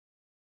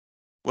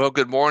Well,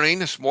 good morning.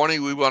 This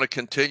morning we want to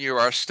continue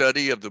our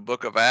study of the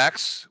book of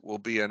Acts. We'll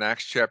be in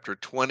Acts chapter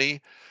 20,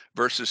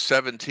 verses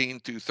 17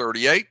 through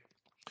 38.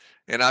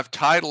 And I've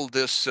titled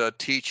this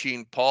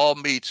teaching, Paul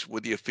Meets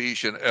with the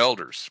Ephesian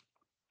Elders.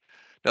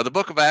 Now, the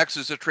book of Acts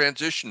is a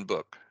transition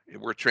book.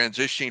 We're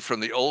transitioning from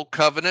the Old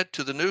Covenant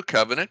to the New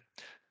Covenant.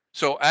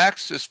 So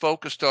Acts is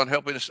focused on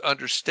helping us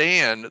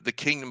understand the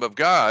kingdom of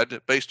God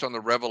based on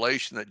the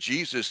revelation that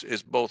Jesus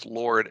is both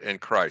Lord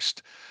and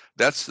Christ.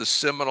 That's the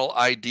seminal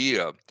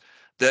idea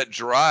that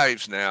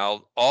drives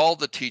now all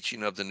the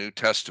teaching of the New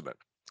Testament.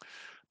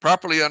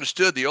 Properly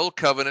understood, the Old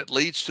Covenant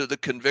leads to the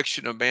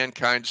conviction of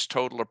mankind's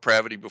total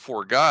depravity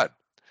before God.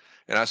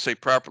 And I say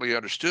properly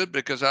understood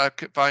because I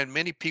find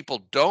many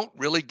people don't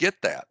really get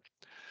that.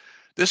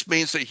 This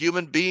means that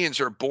human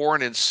beings are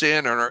born in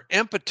sin and are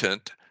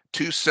impotent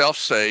to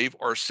self-save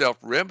or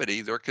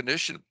self-remedy their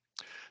condition.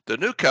 The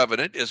New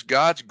Covenant is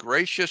God's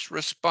gracious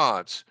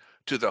response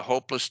to the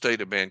hopeless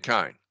state of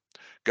mankind.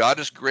 God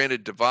has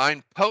granted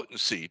divine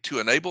potency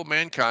to enable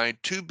mankind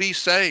to be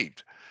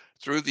saved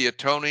through the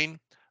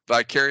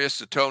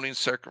vicarious atoning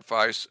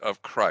sacrifice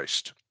of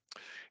Christ.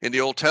 In the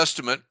Old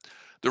Testament,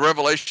 the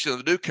revelation of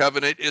the New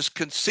Covenant is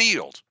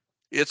concealed.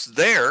 It's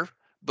there,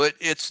 but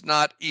it's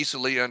not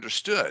easily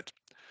understood.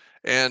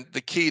 And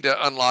the key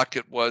to unlock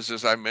it was,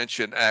 as I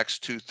mentioned, Acts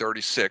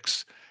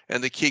 2:36.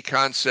 And the key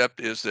concept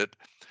is that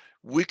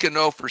we can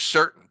know for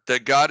certain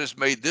that God has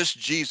made this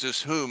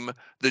Jesus, whom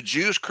the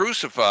Jews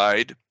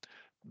crucified,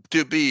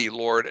 to be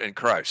Lord and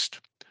Christ.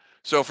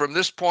 So from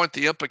this point,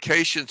 the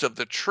implications of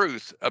the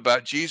truth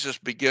about Jesus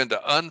begin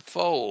to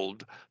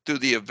unfold through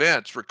the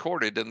events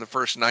recorded in the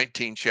first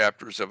 19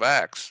 chapters of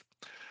Acts.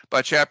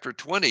 By chapter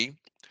 20,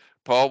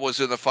 Paul was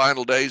in the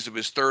final days of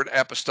his third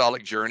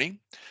apostolic journey.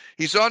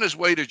 He's on his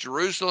way to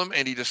Jerusalem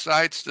and he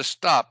decides to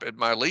stop at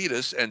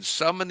Miletus and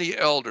summon the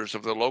elders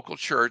of the local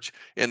church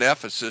in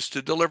Ephesus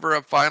to deliver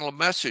a final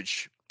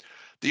message,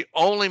 the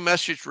only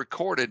message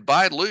recorded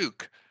by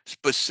Luke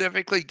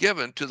specifically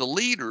given to the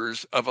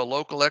leaders of a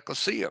local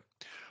ecclesia.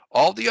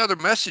 All the other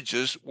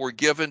messages were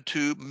given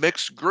to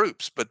mixed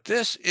groups, but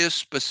this is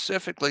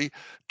specifically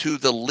to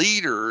the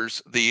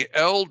leaders, the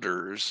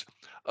elders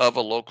of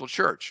a local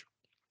church.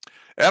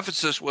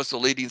 Ephesus was the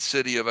leading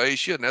city of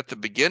Asia, and at the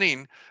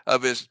beginning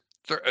of his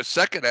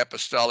second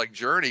apostolic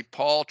journey,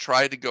 Paul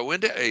tried to go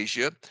into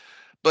Asia,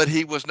 but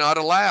he was not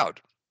allowed.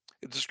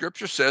 The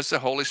scripture says the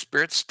Holy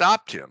Spirit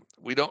stopped him.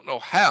 We don't know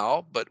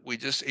how, but we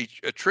just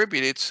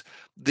attribute it's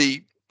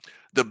the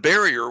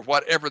barrier,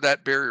 whatever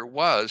that barrier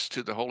was,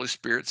 to the Holy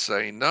Spirit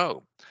saying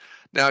no.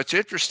 Now it's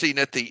interesting,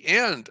 at the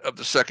end of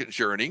the second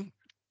journey,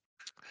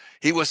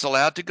 he was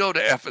allowed to go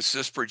to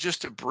Ephesus for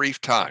just a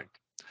brief time.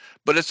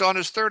 But it's on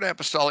his third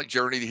apostolic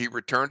journey that he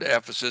returned to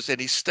Ephesus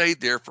and he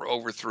stayed there for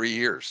over 3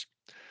 years.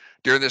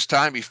 During this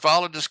time, he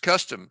followed his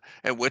custom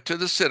and went to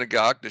the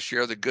synagogue to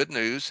share the good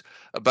news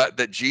about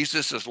that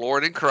Jesus is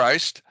Lord and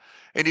Christ.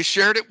 And he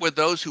shared it with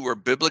those who were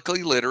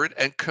biblically literate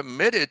and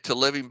committed to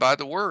living by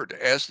the word,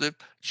 as the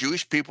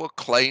Jewish people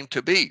claimed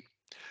to be.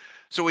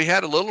 So he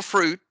had a little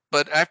fruit,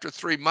 but after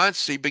 3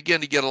 months, he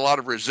began to get a lot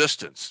of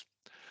resistance.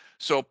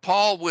 So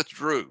Paul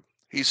withdrew.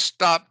 He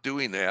stopped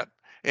doing that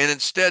and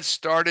instead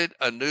started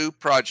a new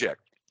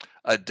project,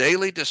 a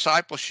daily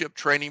discipleship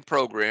training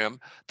program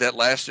that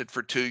lasted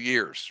for 2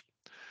 years.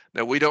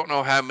 Now, we don't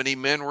know how many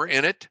men were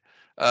in it.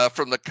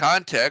 From the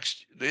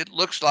context, it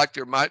looks like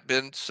there might have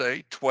been,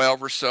 say,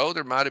 12 or so.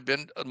 There might have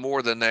been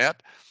more than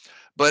that.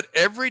 But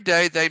every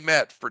day they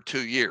met for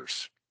 2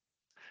 years.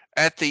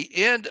 At the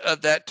end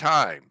of that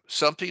time,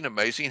 something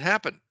amazing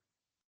happened.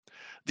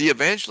 The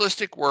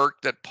evangelistic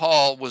work that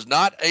Paul was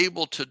not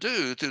able to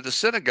do through the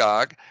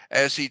synagogue,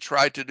 as he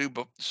tried to do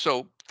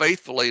so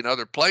faithfully in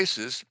other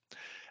places,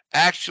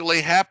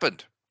 actually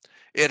happened.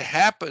 It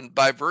happened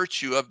by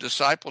virtue of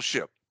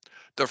discipleship.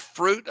 The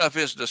fruit of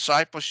his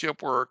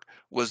discipleship work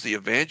was the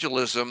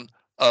evangelism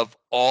of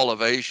all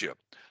of Asia.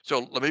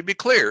 So let me be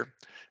clear.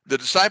 The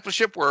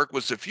discipleship work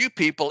was a few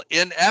people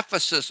in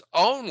Ephesus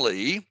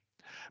only,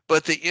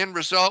 but the end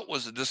result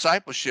was the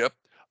discipleship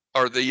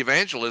or the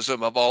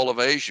evangelism of all of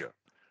Asia.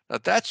 Now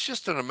that's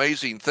just an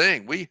amazing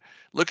thing. We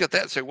look at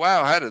that and say,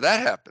 wow, how did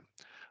that happen?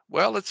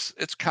 Well, it's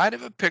kind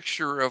of a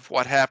picture of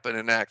what happened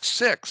in Acts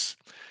 6.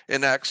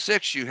 In Acts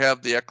 6, you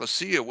have the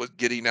ecclesia was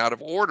getting out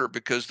of order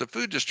because the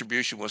food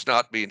distribution was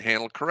not being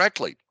handled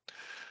correctly.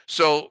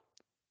 So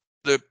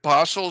the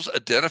apostles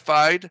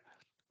identified,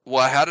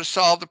 well, how to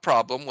solve the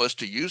problem was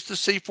to use the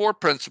C4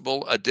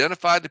 principle,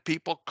 identify the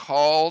people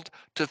called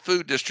to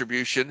food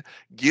distribution,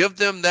 give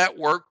them that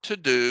work to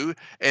do,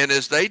 and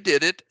as they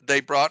did it, they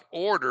brought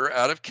order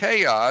out of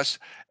chaos,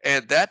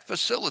 and that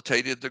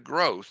facilitated the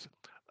growth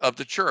of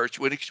the church,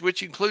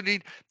 which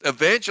included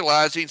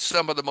evangelizing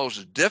some of the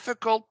most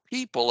difficult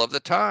people of the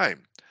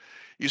time.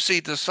 You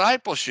see,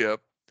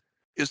 discipleship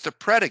is the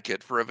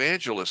predicate for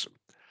evangelism,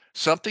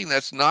 something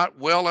that's not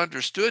well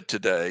understood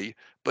today,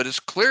 but is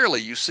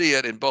clearly, you see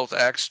it in both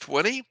Acts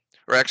 20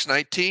 or Acts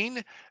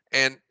 19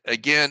 and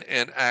again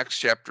in Acts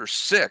chapter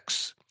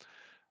 6.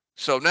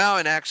 So now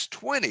in Acts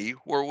 20,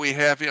 where we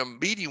have him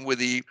meeting with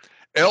the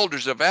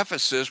elders of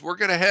Ephesus, we're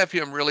going to have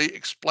him really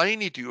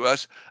explaining to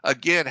us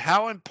again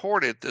how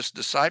important this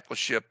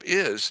discipleship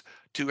is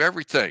to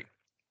everything.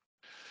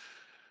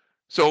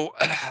 So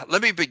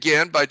let me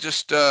begin by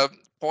just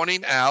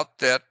pointing out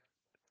that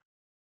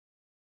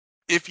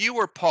if you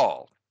were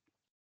Paul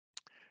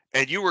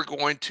and you were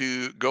going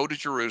to go to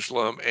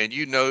Jerusalem and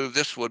you know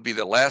this would be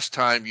the last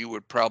time you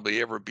would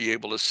probably ever be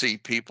able to see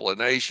people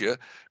in Asia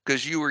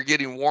because you were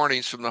getting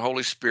warnings from the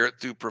Holy Spirit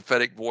through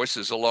prophetic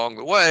voices along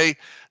the way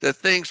that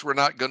things were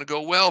not going to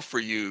go well for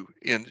you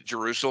in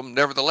Jerusalem.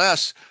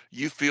 Nevertheless,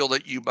 you feel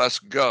that you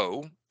must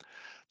go,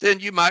 then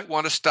you might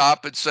want to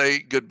stop and say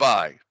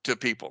goodbye to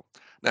people.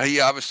 Now,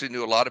 he obviously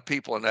knew a lot of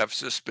people in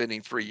Ephesus,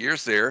 spending 3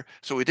 years there.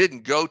 So he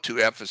didn't go to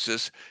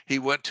Ephesus. He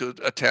went to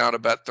a town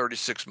about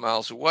 36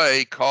 miles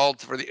away,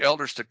 called for the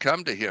elders to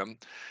come to him.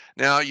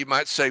 Now, you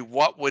might say,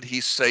 what would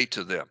he say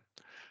to them?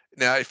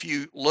 Now, if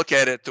you look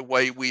at it the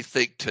way we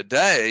think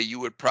today,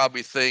 you would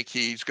probably think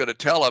he's going to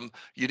tell them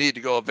you need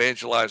to go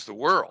evangelize the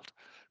world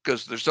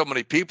because there's so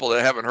many people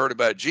that haven't heard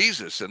about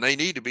Jesus and they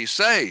need to be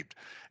saved.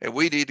 And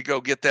we need to go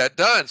get that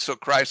done so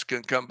Christ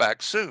can come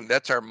back soon.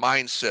 That's our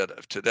mindset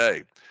of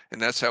today.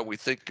 And that's how we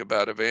think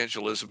about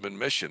evangelism and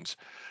missions.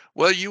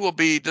 Well, you will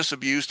be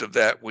disabused of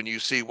that when you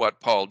see what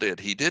Paul did.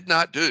 He did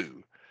not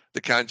do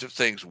the kinds of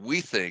things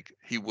we think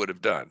he would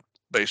have done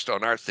based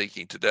on our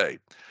thinking today.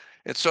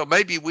 And so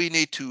maybe we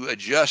need to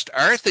adjust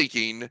our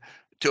thinking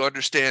to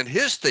understand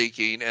his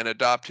thinking and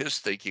adopt his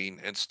thinking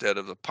instead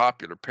of the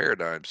popular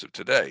paradigms of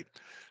today.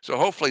 So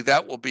hopefully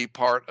that will be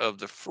part of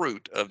the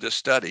fruit of this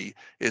study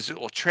is it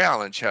will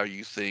challenge how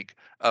you think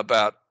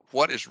about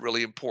what is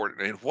really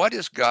important and what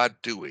is God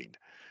doing?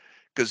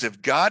 Because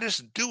if God is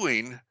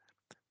doing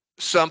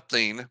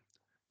something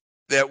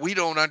that we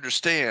don't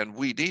understand,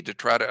 we need to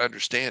try to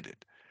understand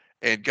it.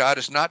 And God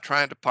is not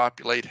trying to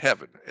populate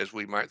heaven as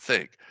we might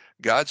think.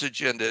 God's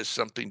agenda is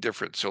something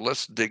different. So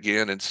let's dig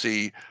in and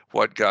see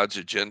what God's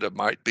agenda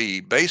might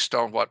be based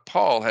on what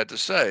Paul had to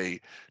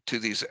say to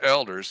these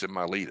elders in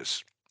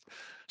Miletus.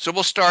 So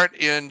we'll start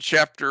in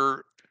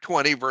chapter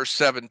 20, verse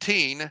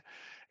 17.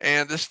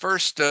 And this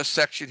first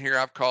section here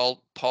I've called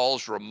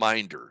Paul's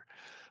reminder.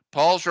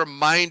 Paul's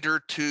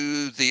reminder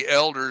to the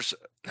elders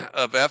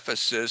of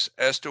Ephesus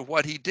as to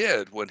what he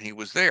did when he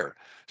was there.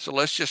 So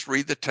let's just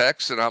read the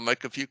text and I'll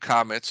make a few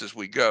comments as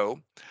we go.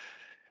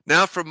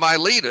 Now from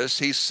Miletus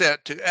he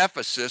sent to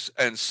Ephesus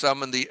and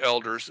summoned the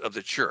elders of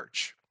the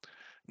church.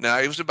 Now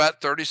it was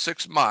about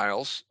 36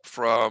 miles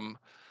from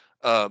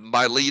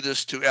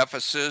Miletus to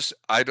Ephesus.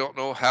 I don't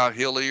know how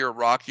hilly or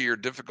rocky or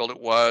difficult it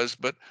was,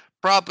 but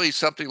probably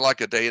something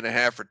like a day and a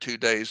half or 2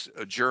 days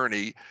a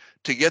journey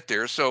to get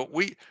there. So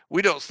we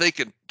don't think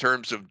in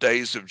terms of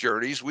days of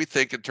journeys. We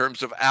think in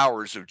terms of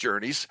hours of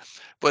journeys,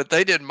 but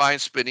they didn't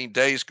mind spending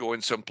days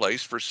going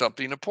someplace for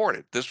something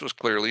important. This was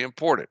clearly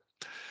important.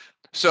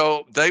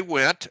 So they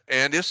went,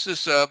 and this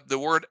is the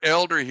word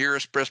elder here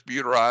is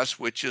presbyteros,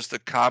 which is the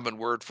common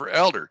word for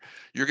elder.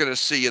 You're going to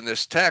see in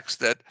this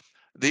text that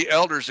the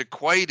elders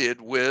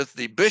equated with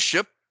the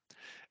bishop,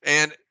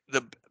 and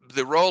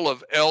the role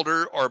of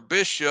elder or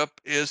bishop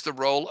is the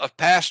role of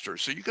pastor.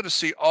 So you're going to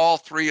see all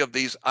three of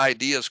these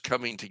ideas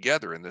coming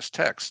together in this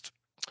text.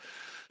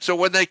 So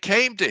when they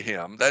came to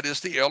him, that is,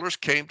 the elders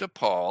came to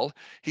Paul,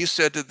 he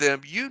said to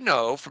them, you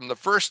know, from the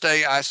first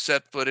day I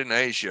set foot in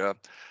Asia,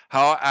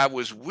 how I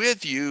was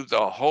with you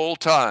the whole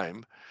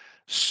time,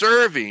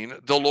 serving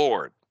the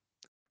Lord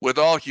with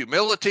all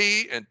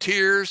humility and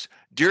tears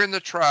during the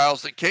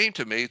trials that came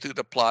to me through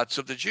the plots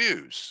of the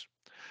Jews.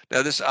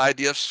 Now, this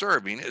idea of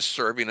serving is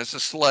serving as a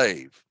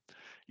slave.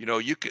 You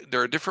know, there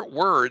are different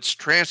words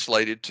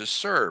translated to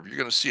serve. You're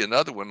going to see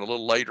another one a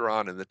little later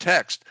on in the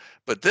text,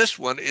 but this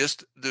one is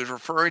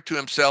referring to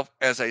himself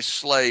as a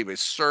slave, a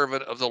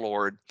servant of the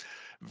Lord,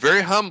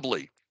 very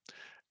humbly,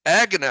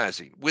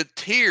 agonizing with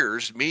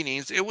tears,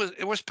 meaning it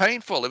was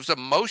painful. It was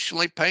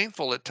emotionally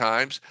painful at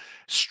times.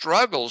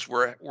 Struggles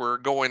were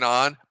going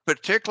on,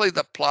 particularly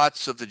the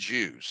plots of the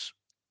Jews.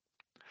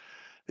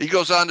 He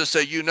goes on to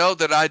say, you know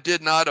that I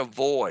did not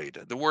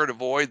avoid. The word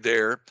avoid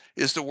there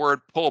is the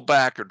word pull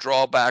back or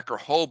draw back or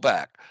hold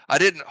back. I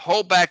didn't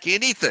hold back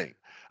anything.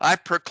 I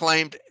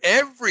proclaimed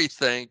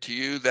everything to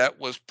you that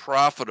was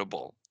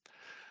profitable.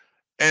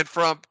 And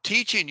from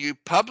teaching you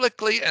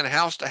publicly and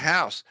house to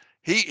house,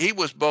 he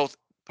was both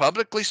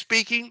publicly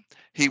speaking,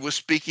 he was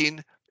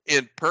speaking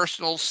in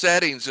personal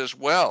settings as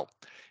well.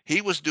 He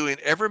was doing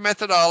every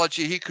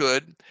methodology he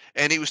could,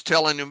 and he was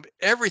telling them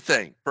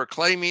everything,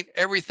 proclaiming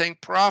everything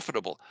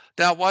profitable.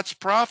 Now, what's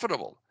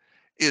profitable?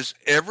 Is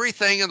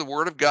everything in the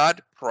Word of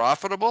God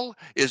profitable?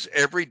 Is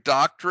every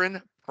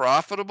doctrine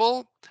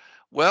profitable?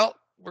 Well,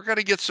 we're going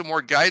to get some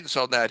more guidance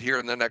on that here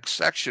in the next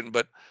section,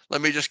 but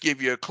let me just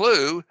give you a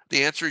clue.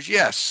 The answer is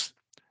yes.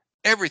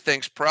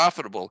 Everything's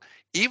profitable,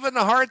 even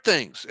the hard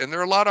things. And there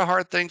are a lot of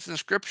hard things in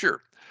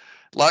Scripture,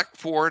 like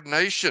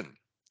foreordination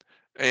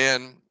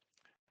and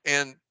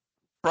and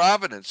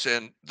providence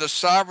and the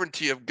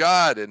sovereignty of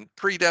God and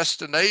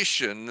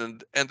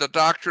predestination and the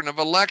doctrine of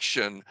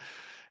election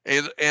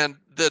And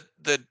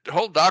the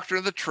whole doctrine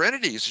of the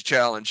Trinity is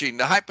challenging.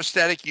 The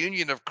hypostatic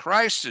union of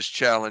Christ is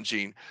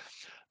challenging.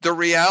 The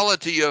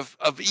reality of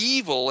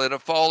evil in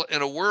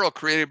a world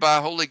created by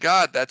a holy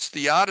God, that's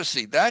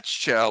theodicy, that's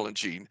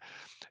challenging.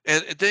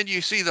 And then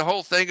you see the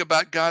whole thing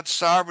about God's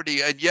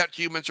sovereignty, and yet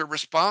humans are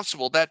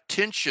responsible. That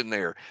tension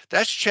there,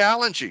 that's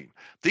challenging.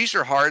 These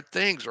are hard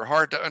things, are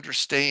hard to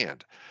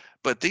understand.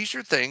 But these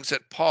are things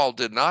that Paul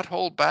did not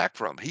hold back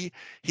from. He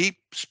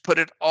put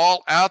it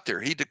all out there.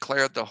 He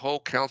declared the whole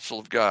counsel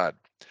of God.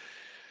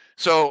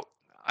 So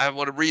I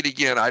want to read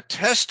again. I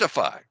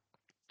testify.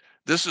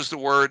 This is the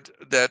word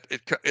that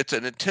it's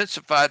an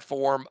intensified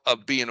form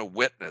of being a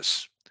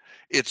witness.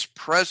 It's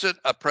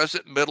a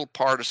present middle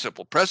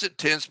participle. Present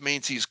tense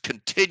means he's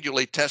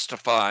continually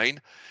testifying.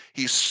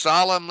 He's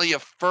solemnly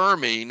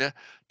affirming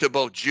to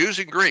both Jews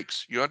and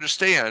Greeks. You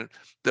understand,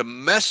 the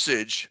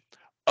message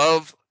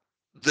of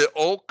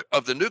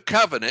the new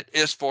covenant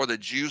is for the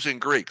Jews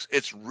and Greeks.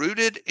 It's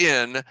rooted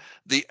in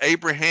the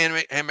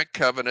Abrahamic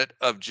covenant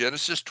of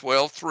Genesis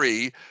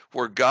 12:3,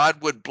 where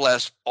God would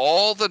bless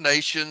all the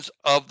nations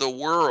of the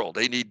world,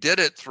 and he did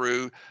it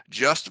through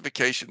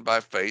justification by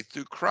faith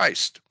through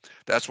Christ.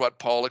 That's what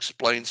Paul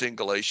explains in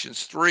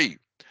Galatians 3.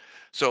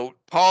 So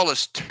Paul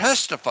is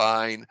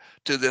testifying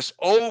to this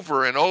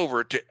over and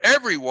over to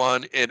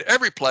everyone in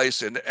every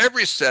place, in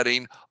every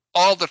setting,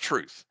 all the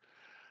truth.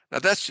 Now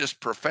that's just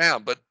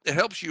profound, but it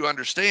helps you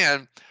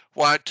understand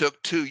why it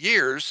took 2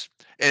 years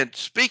and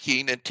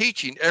speaking and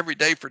teaching every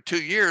day for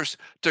 2 years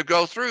to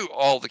go through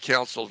all the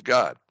counsel of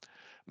God.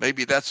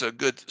 Maybe that's a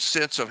good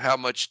sense of how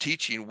much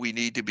teaching we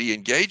need to be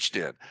engaged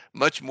in,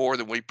 much more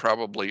than we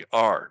probably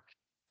are.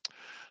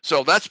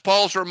 So that's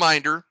Paul's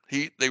reminder.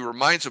 He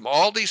reminds him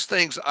all these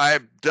things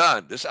I've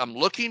done. I'm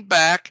looking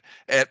back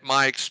at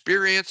my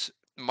experience,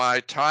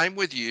 my time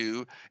with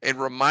you, and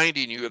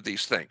reminding you of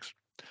these things.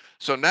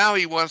 So now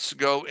he wants to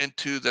go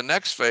into the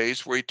next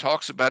phase where he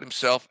talks about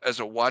himself as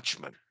a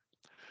watchman,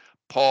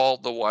 Paul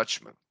the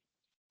watchman.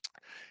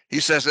 He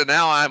says, and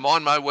now I'm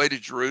on my way to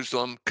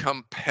Jerusalem,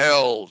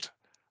 compelled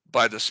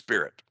by the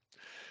Spirit.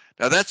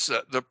 Now that's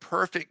the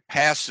perfect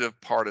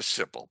passive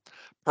participle.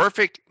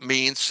 Perfect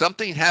means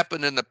something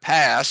happened in the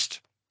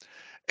past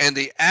and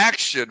the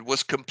action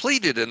was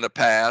completed in the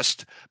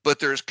past, but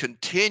there's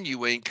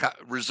continuing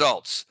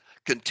results,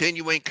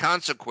 continuing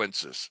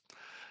consequences.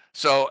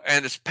 So,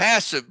 and it's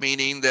passive,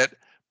 meaning that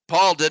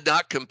Paul did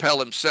not compel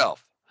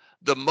himself.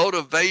 The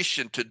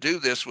motivation to do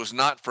this was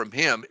not from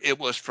him, it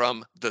was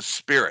from the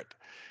Spirit.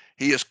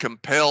 He is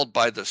compelled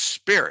by the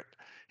Spirit.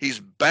 He's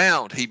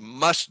bound. He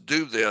must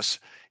do this,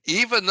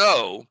 even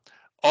though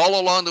all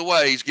along the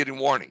way he's getting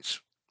warnings.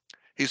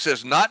 He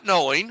says, not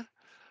knowing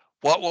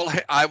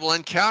what I will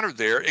encounter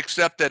there,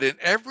 except that in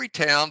every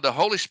town the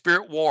Holy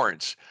Spirit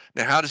warns.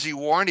 Now, how does he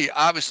warn? He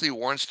obviously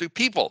warns through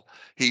people.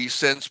 He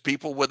sends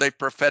people with a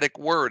prophetic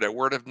word, a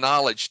word of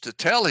knowledge to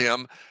tell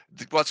him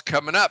what's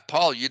coming up.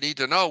 Paul, you need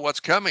to know what's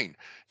coming.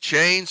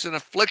 Chains and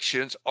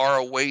afflictions are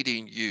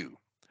awaiting you.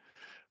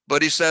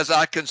 But he says,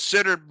 I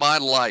considered my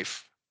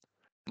life,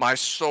 my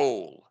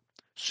soul,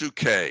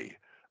 suke,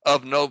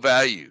 of no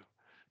value.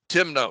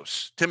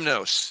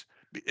 Timnos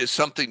is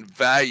something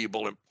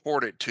valuable,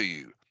 important to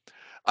you.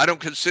 I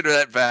don't consider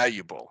that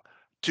valuable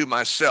to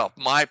myself.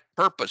 My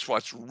purpose,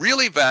 what's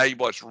really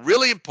valuable, what's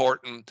really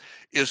important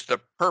is the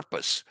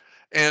purpose.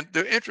 And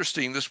the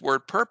interesting, this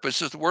word purpose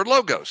is the word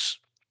logos.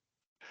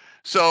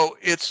 So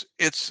it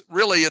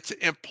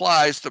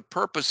implies the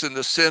purpose in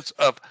the sense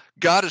of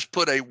God has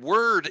put a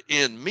word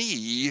in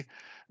me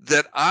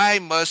that I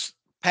must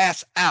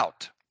pass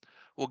out.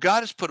 Well,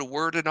 God has put a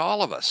word in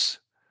all of us.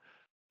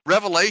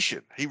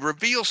 Revelation, he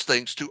reveals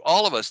things to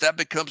all of us. That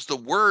becomes the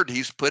word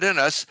he's put in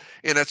us,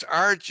 and it's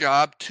our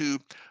job to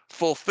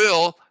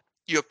fulfill,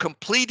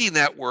 completing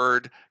that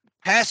word,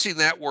 passing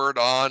that word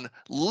on,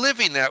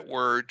 living that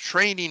word,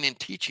 training and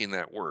teaching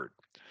that word.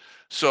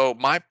 So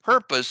my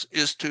purpose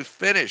is to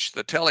finish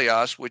the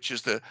teleos, which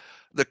is the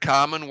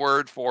common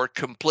word for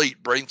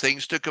complete, bring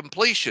things to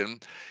completion.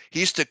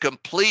 He's to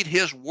complete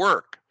his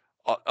work,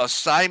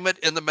 assignment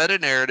in the meta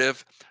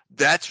narrative.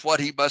 That's what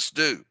he must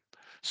do.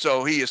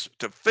 So he is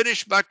to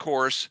finish my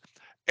course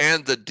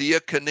and the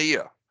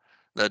diakonia.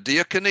 Now,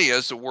 diakonia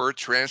is the word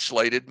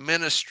translated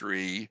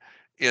ministry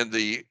in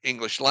the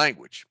English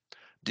language.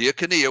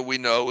 Diakonia, we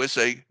know, is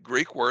a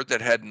Greek word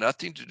that had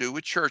nothing to do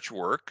with church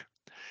work.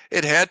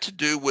 It had to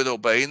do with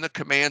obeying the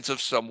commands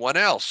of someone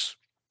else.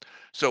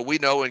 So we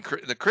know in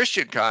the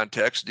Christian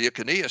context,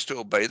 diakonia is to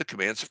obey the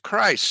commands of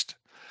Christ.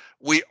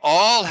 We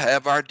all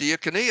have our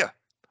diakonia.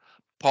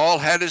 Paul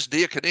had his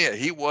diakonia.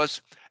 He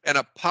was an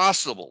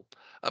apostle.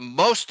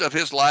 Most of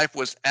his life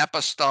was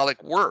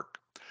apostolic work.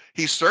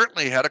 He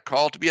certainly had a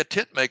call to be a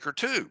tent maker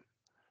too.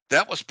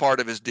 That was part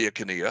of his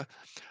diakonia.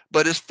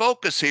 But his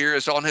focus here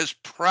is on his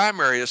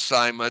primary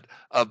assignment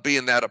of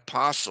being that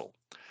apostle,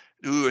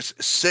 who is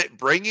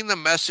bringing the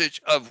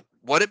message of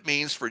what it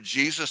means for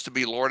Jesus to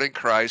be Lord in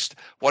Christ.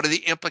 What are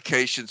the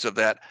implications of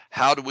that?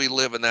 How do we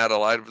live in that, in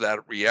light of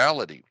that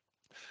reality?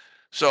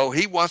 So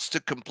he wants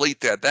to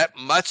complete that.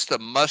 That's the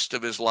must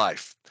of his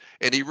life.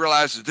 and he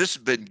realizes this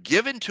has been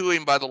given to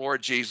him by the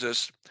Lord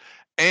Jesus,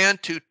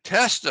 and to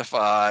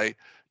testify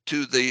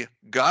to the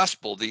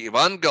gospel, the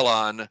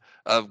evangelon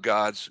of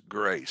God's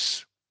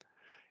grace.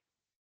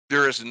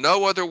 There is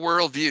no other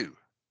worldview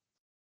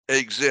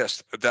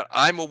exists that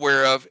I'm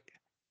aware of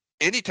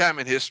anytime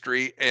in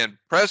history and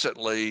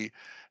presently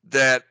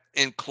that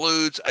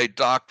includes a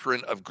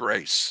doctrine of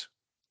grace.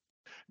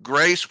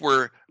 Grace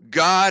where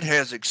God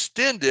has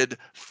extended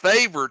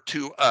favor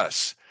to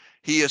us.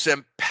 He has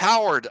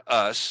empowered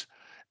us,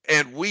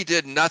 and we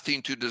did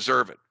nothing to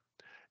deserve it.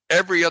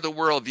 Every other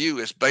worldview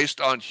is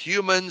based on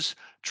humans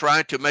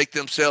trying to make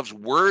themselves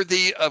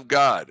worthy of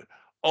God.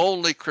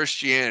 Only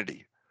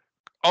Christianity,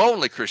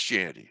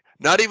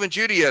 not even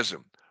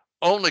Judaism,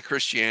 only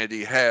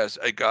Christianity has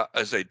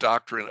a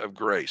doctrine of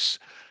grace.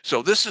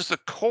 So this is the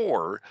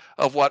core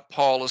of what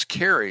Paul is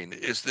carrying,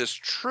 is this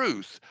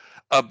truth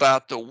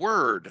about the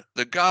word,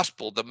 the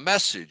gospel, the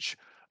message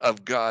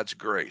of God's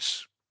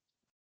grace.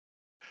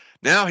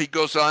 Now he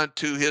goes on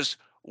to his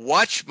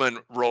watchman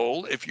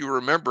role. If you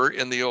remember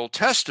in the Old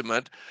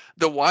Testament,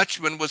 the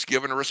watchman was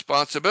given a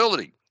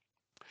responsibility.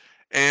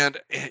 And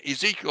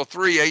Ezekiel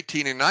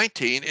 3:18 and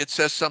 19, it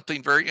says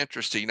something very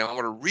interesting. Now, I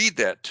want to read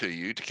that to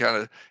you to kind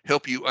of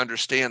help you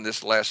understand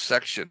this last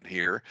section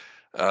here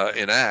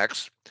in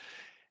Acts.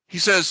 He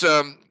says,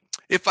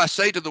 if I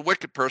say to the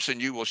wicked person,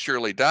 you will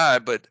surely die,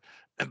 but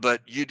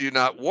you do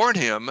not warn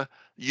him,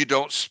 you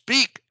don't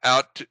speak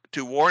out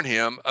to warn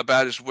him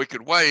about his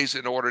wicked ways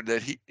in order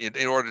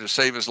to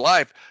save his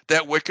life,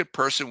 that wicked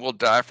person will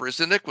die for his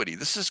iniquity.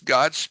 This is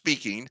God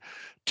speaking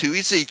to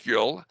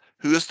Ezekiel,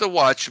 who is the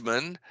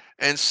watchman,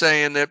 and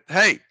saying that,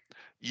 hey,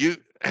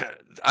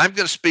 I'm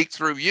going to speak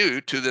through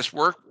you to this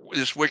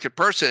wicked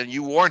person, and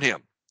you warn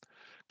him.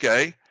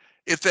 Okay,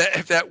 if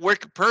that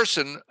wicked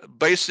person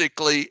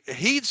basically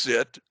heeds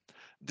it,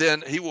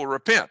 then he will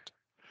repent.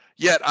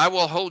 Yet I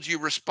will hold you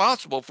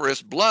responsible for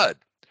his blood,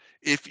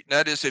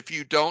 if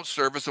you don't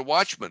serve as a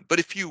watchman. But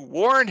if you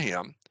warn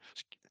him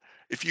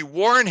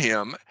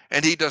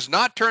and he does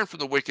not turn from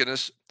the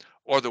wickedness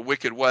or the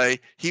wicked way,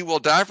 he will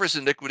die for his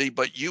iniquity,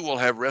 but you will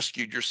have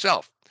rescued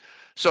yourself.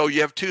 So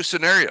you have two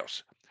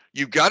scenarios.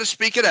 You've got to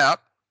speak it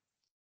out.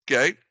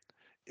 Okay.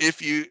 If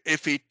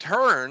he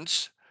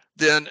turns,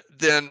 then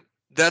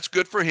that's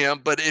good for him.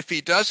 But if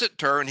he doesn't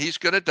turn, he's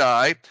going to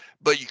die.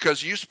 But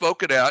because you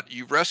spoke it out,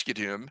 you've rescued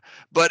him.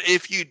 But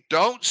if you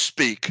don't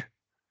speak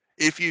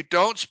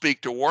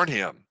to warn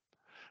him,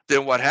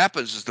 then what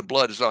happens is the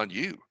blood is on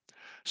you.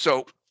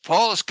 So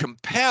Paul is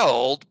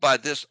compelled by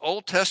this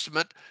Old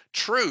Testament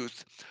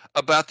truth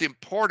about the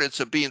importance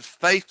of being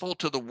faithful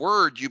to the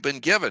word you've been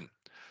given.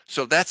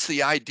 So that's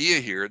the idea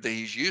here that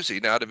he's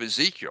using out of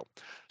Ezekiel.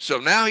 So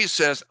now he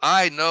says,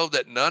 I know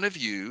that none of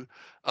you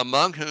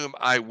among whom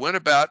I went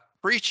about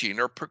preaching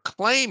or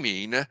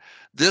proclaiming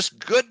this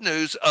good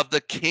news of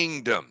the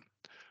kingdom.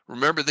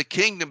 Remember, the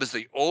kingdom is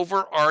the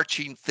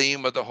overarching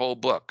theme of the whole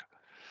book.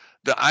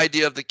 The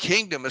idea of the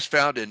kingdom is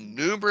found in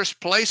numerous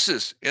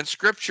places in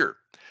Scripture,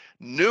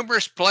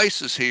 numerous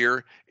places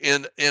here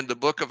in the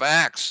book of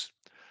Acts.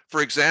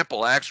 For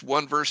example, Acts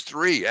 1 verse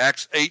 3,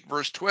 Acts 8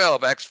 verse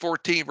 12, Acts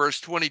 14 verse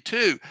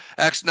 22,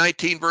 Acts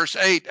 19 verse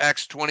 8,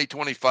 Acts 20,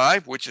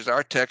 25, which is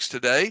our text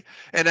today,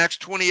 and Acts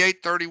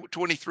 28,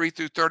 23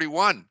 through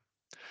 31.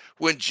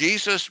 When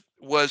Jesus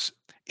was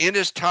in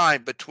his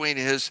time between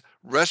his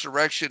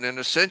resurrection and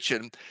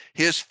ascension,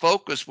 his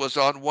focus was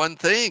on one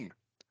thing,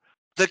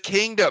 the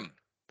kingdom.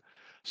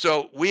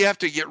 So we have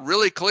to get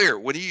really clear.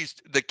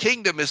 The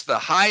kingdom is the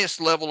highest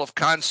level of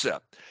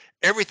concept.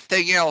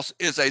 Everything else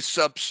is a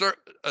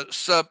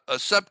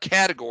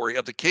subcategory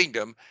of the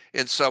kingdom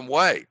in some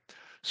way.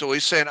 So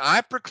he's saying,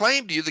 I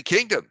proclaim to you the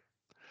kingdom.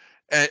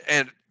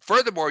 And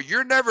furthermore,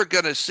 you're never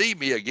going to see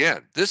me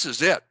again. This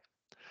is it.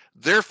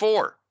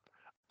 Therefore,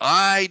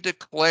 I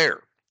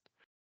declare.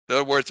 In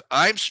other words,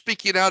 I'm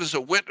speaking out as a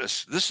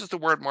witness. This is the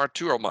word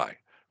martyromai,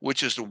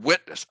 which is a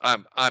witness.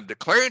 I'm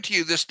declaring to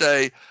you this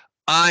day,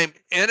 I'm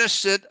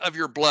innocent of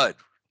your blood.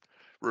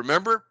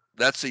 Remember,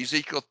 that's the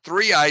Ezekiel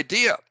 3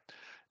 idea.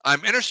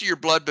 I'm innocent of your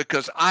blood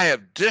because I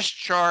have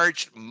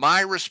discharged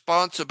my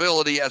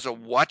responsibility as a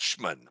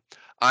watchman.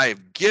 I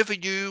have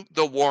given you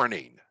the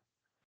warning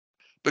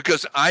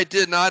because I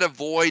did not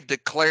avoid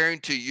declaring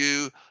to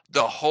you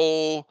the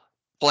whole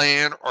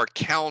plan or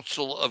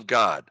counsel of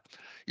God.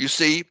 You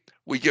see,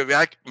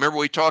 remember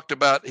we talked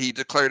about he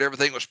declared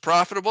everything was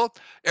profitable.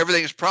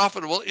 Everything is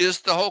profitable is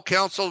the whole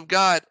counsel of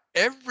God.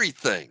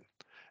 Everything,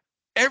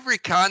 every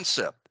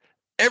concept,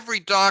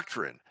 every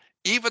doctrine,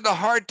 even the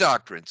hard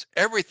doctrines,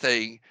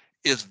 everything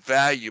is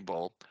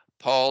valuable.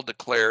 Paul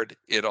declared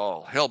it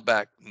all, held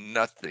back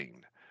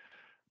nothing.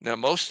 Now,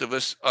 most of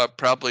us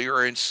probably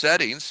are in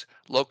settings,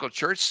 local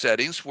church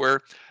settings,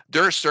 where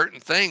there are certain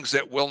things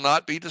that will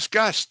not be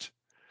discussed.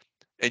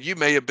 And you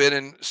may have been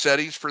in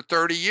settings for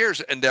 30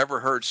 years and never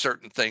heard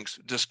certain things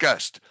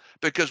discussed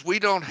because we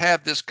don't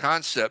have this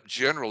concept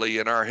generally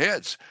in our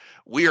heads.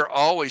 We are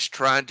always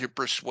trying to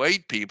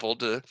persuade people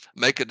to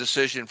make a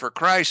decision for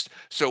Christ,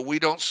 so we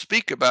don't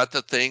speak about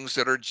the things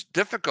that are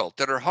difficult,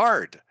 that are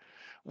hard.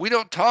 We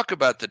don't talk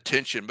about the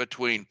tension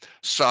between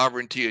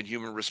sovereignty and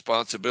human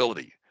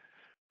responsibility.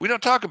 We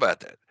don't talk about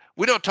that.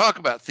 We don't talk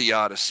about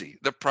theodicy,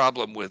 the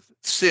problem with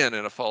sin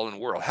in a fallen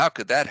world. How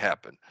could that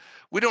happen?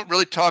 We don't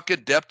really talk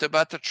in depth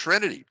about the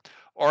Trinity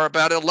or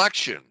about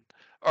election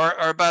or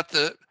about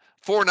the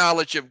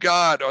foreknowledge of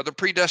God or the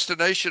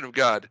predestination of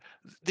God.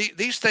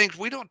 These things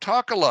we don't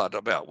talk a lot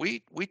about.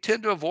 We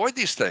tend to avoid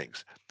these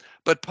things.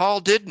 But Paul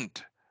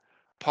didn't.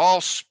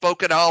 Paul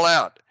spoke it all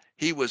out.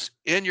 He was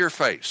in your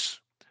face.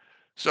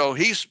 So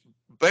he's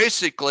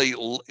basically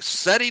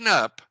setting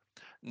up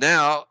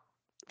now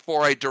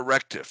for a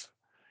directive.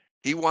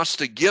 He wants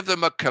to give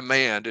them a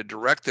command and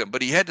direct them,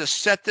 but he had to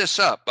set this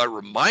up by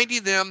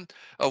reminding them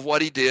of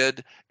what he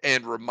did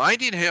and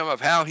reminding him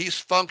of how he's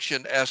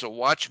functioned as a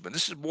watchman.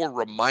 This is more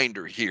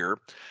reminder here.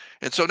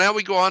 And so now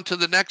we go on to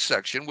the next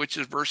section, which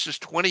is verses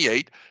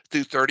 28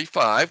 through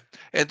 35.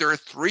 And there are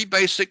three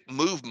basic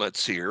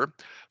movements here.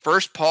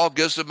 First, Paul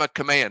gives them a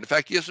command. In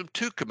fact, he gives them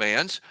two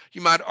commands.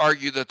 You might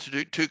argue that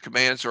the two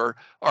commands are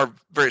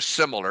very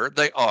similar.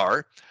 They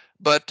are,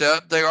 but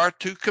they are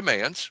two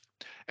commands.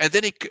 And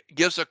then he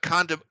gives a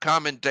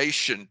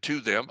commendation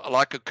to them,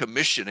 like a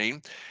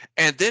commissioning,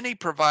 and then he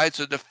provides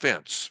a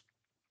defense.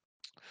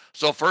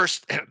 So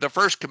first, the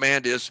first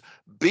command is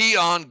be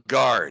on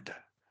guard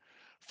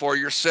for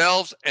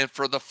yourselves and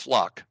for the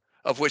flock,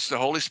 of which the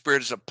Holy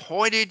Spirit has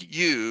appointed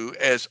you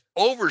as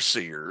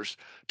overseers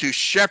to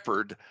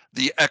shepherd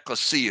the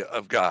ecclesia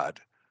of God,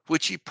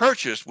 which he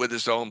purchased with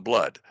his own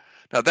blood.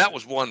 Now that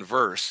was one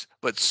verse,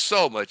 but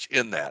so much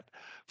in that.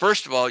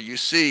 First of all, you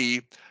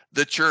see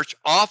the church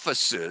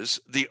offices,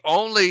 the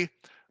only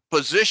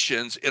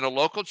positions in a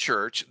local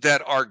church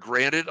that are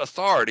granted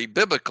authority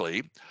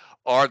biblically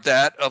are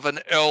that of an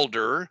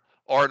elder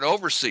or an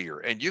overseer.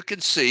 And you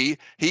can see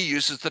he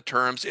uses the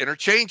terms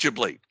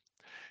interchangeably.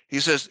 He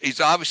says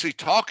he's obviously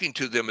talking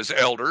to them as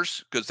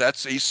elders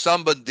because he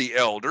summoned the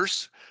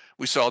elders.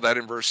 We saw that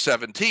in verse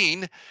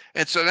 17.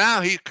 And so now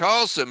he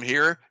calls them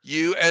here,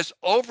 you as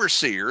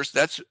overseers.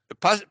 That's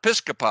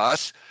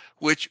episkopos,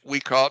 which we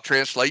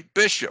translate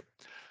bishop.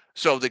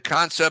 So the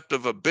concept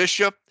of a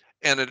bishop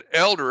and an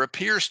elder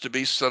appears to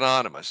be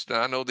synonymous.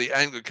 Now I know the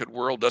Anglican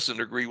world doesn't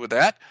agree with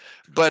that,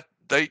 but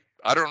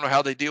I don't know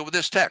how they deal with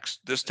this text.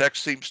 This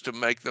text seems to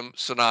make them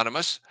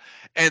synonymous.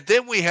 And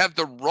then we have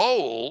the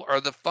role or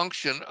the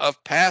function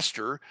of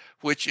pastor,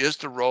 which is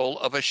the role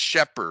of a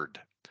shepherd.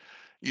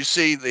 You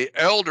see, the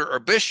elder or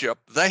bishop,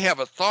 they have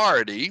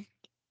authority,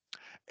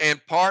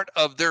 and part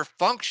of their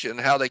function,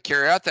 how they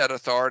carry out that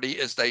authority,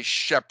 is they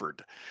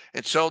shepherd.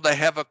 And so they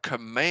have a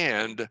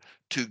command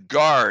to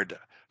guard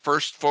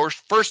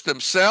first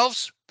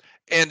themselves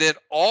and then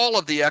all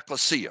of the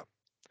ecclesia.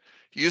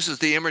 He uses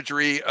the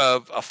imagery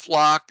of a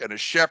flock and a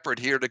shepherd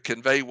here to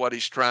convey what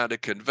he's trying to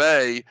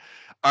convey.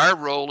 Our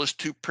role is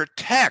to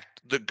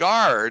protect, to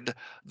guard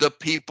the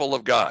people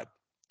of God.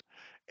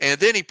 And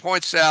then he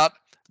points out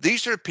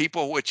these are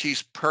people which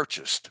he's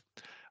purchased.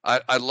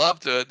 I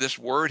love this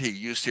word he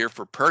used here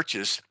for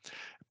purchase.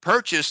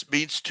 Purchase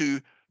means to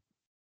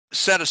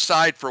set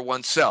aside for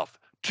oneself,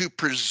 to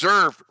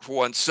preserve for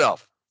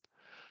oneself,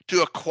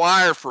 to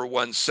acquire for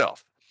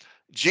oneself.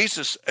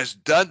 Jesus has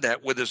done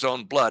that with his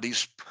own blood.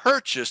 He's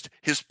purchased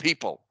his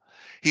people.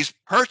 He's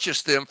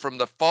purchased them from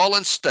the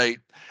fallen state,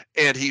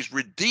 and he's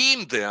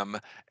redeemed them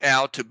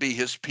out to be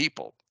his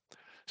people.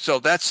 So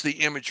that's the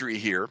imagery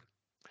here.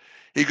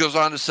 He goes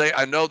on to say,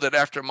 I know that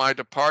after my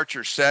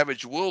departure,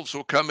 savage wolves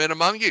will come in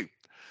among you.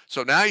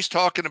 So now he's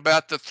talking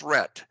about the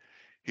threat.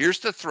 Here's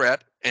the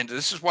threat, and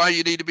this is why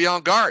you need to be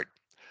on guard.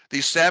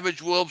 These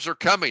savage wolves are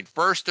coming.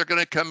 First, they're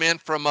going to come in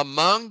from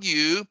among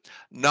you,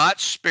 not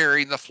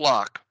sparing the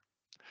flock.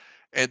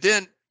 And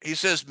then he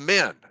says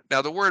men.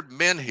 Now, the word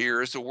men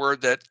here is a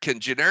word that can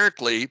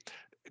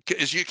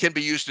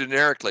be used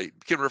generically.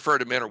 It can refer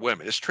to men or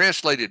women. It's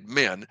translated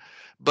men,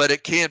 but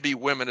it can be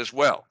women as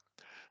well.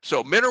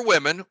 So men or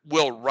women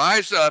will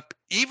rise up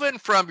even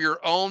from your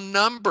own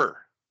number.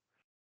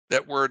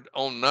 That word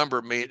own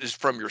number is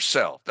from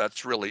yourself.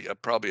 That's really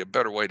probably a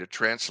better way to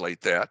translate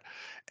that.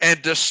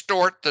 And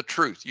distort the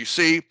truth. You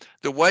see,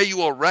 the way you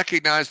will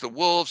recognize the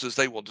wolves is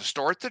they will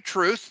distort the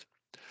truth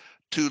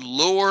to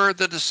lure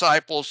the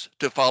disciples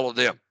to follow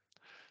them.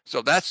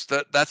 So that's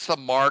the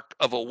mark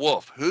of a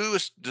wolf. Who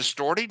is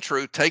distorting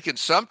truth, taking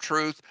some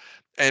truth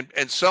and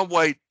in some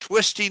way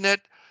twisting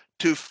it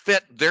to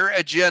fit their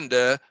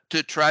agenda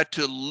to try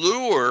to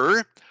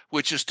lure,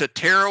 which is to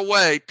tear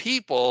away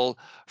people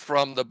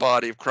from the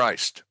body of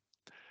Christ.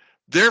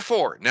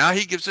 Therefore, now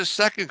he gives his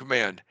second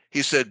command.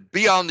 He said,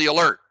 be on the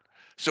alert.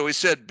 So he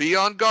said, be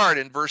on guard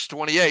in verse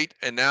 28.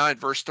 And now in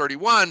verse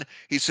 31,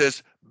 he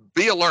says,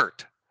 be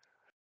alert.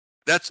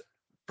 That's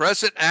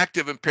present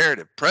active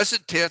imperative.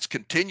 Present tense,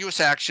 continuous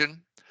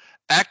action.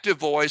 Active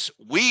voice,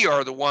 we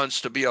are the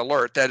ones to be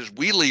alert. That is,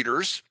 we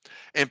leaders.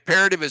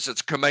 Imperative is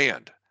its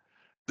command.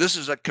 This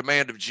is a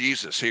command of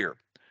Jesus here.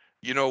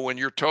 You know, when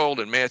you're told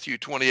in Matthew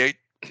 28,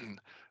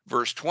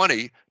 verse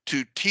 20,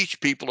 to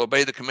teach people to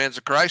obey the commands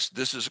of Christ,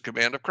 this is a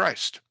command of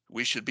Christ.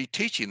 We should be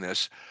teaching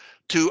this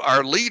to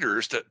our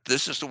leaders, that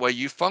this is the way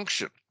you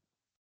function.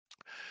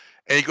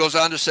 And he goes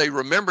on to say,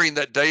 remembering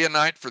that day and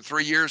night for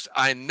 3 years,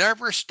 I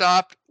never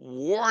stopped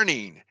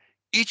warning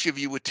each of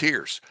you with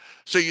tears.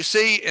 So you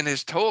see, in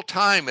his whole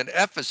time in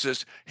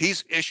Ephesus,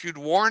 he's issued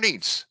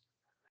warnings.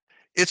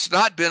 It's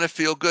not been a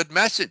feel-good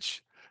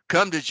message.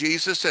 Come to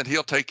Jesus and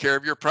he'll take care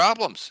of your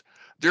problems.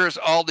 There's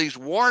all these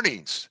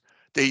warnings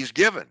that he's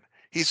given.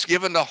 He's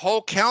given the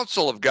whole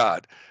counsel of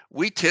God.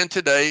 We tend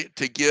today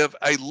to give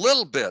a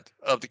little bit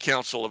of the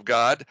counsel of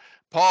God.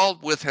 Paul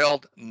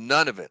withheld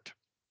none of it.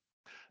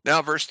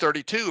 Now, verse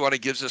 32, when he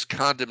gives us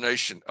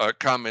commendation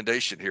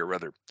here,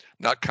 rather,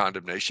 not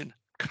condemnation,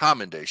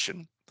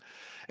 commendation.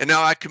 And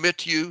now I commit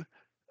to you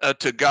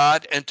to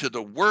God and to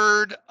the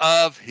word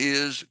of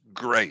his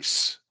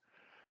grace.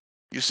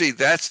 You see,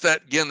 that's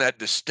that, again, that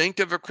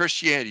distinctive of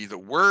Christianity, the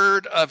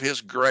word of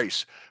his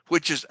grace,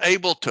 which is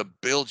able to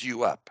build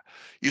you up.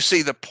 You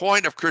see, the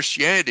point of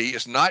Christianity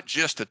is not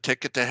just a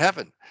ticket to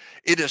heaven.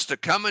 It is to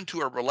come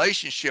into a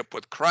relationship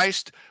with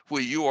Christ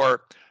where you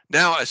are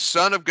now a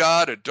son of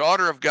God, a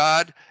daughter of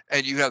God,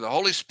 and you have the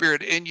Holy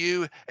Spirit in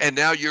you, and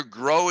now you're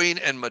growing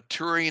and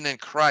maturing in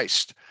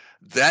Christ.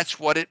 That's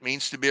what it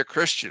means to be a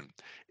Christian.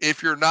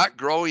 If you're not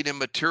growing and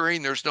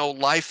maturing, there's no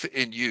life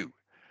in you.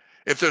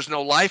 If there's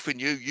no life in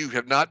you, you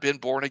have not been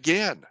born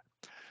again.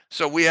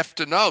 So we have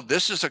to know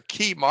this is a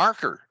key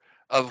marker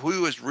of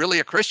who is really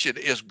a Christian,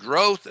 is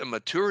growth and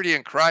maturity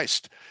in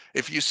Christ.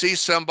 If you see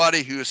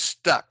somebody who is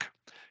stuck,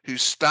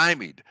 who's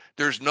stymied,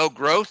 there's no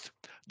growth,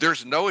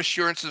 there's no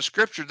assurance in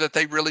Scripture that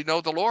they really know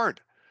the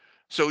Lord.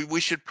 So we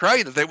should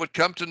pray that they would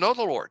come to know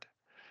the Lord.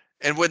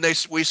 And when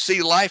we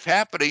see life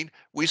happening,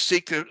 we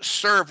seek to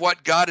serve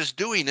what God is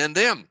doing in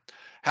them,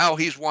 how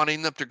he's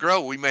wanting them to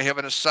grow. We may have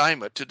an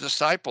assignment to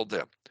disciple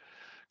them.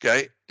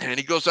 Okay, and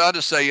he goes on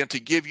to say, and to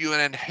give you an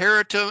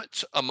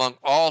inheritance among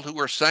all who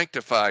are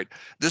sanctified.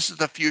 This is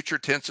the future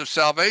tense of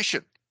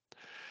salvation.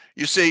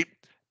 You see,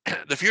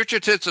 the future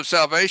tense of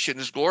salvation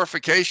is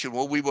glorification,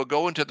 when we will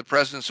go into the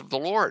presence of the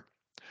Lord.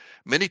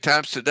 Many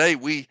times today,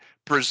 we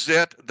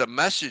present the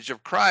message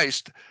of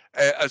Christ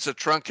as a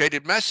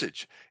truncated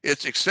message.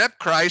 It's accept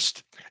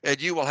Christ,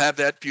 and you will have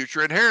that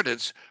future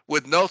inheritance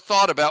with no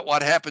thought about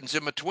what happens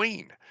in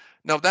between.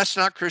 No, that's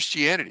not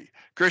Christianity.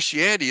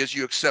 Christianity is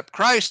you accept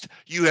Christ,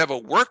 you have a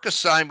work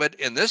assignment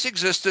in this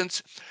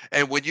existence,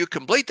 and when you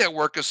complete that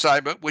work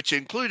assignment, which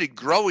included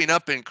growing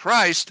up in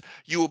Christ,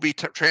 you will be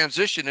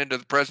transitioned into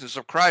the presence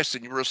of Christ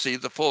and you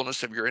receive the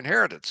fullness of your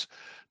inheritance.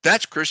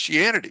 That's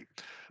Christianity.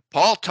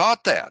 Paul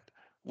taught that.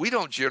 We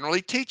don't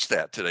generally teach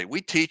that today.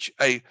 We teach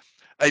a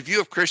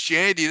view of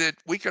Christianity that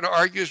we can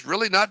argue is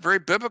really not very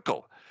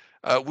biblical.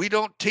 We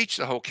don't teach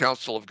the whole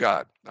counsel of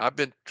God. I've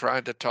been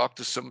trying to talk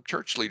to some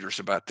church leaders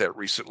about that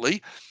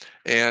recently,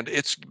 and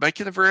it's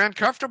making them very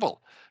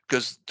uncomfortable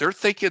because they're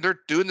thinking they're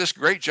doing this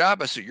great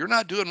job. I said, you're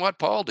not doing what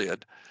Paul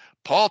did.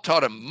 Paul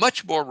taught a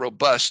much more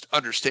robust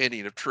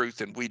understanding of truth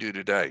than we do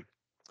today.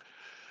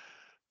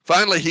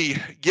 Finally, he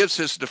gives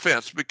his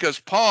defense because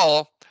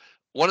Paul,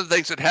 one of the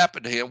things that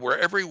happened to him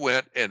wherever he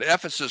went, and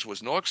Ephesus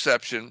was no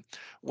exception,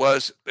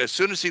 was as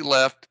soon as he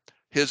left,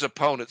 his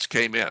opponents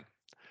came in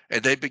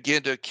and they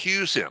began to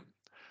accuse him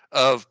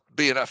of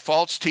being a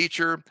false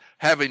teacher,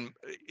 having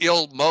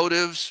ill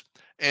motives,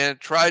 and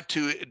tried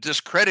to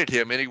discredit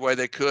him any way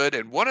they could.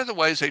 And one of the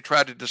ways they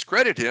tried to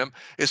discredit him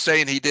is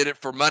saying he did it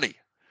for money.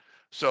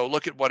 So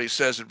look at what he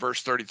says in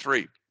verse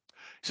 33. He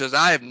says,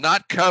 I have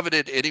not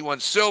coveted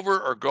anyone's silver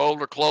or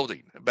gold or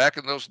clothing. Back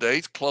in those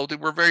days, clothing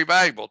were very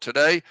valuable.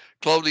 Today,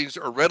 clothing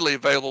are readily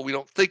available. We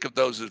don't think of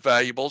those as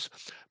valuables,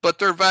 but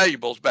they're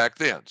valuables back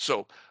then.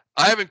 So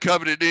I haven't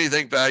coveted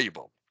anything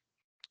valuable.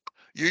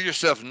 You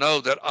yourself know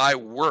that I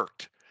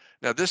worked.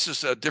 Now, this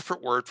is a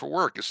different word for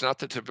work. It's not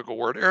the typical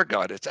word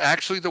ergot. It's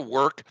actually the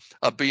work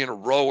of being a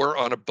rower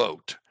on a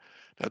boat.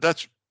 Now,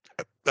 that's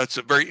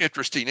a very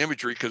interesting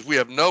imagery because we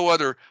have no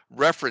other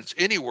reference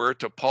anywhere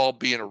to Paul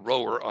being a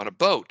rower on a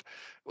boat.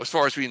 As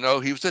far as we know,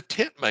 he was a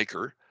tent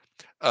maker.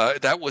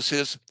 That was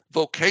his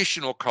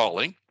vocational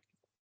calling.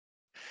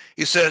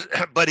 He says,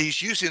 but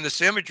he's using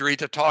this imagery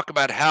to talk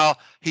about how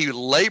he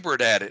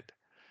labored at it.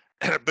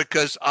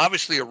 Because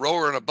obviously a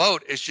rower in a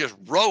boat is just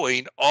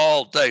rowing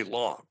all day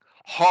long.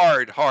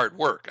 Hard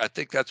work. I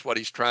think that's what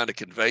he's trying to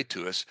convey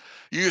to us.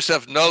 You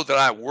yourself know that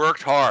I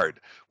worked hard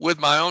with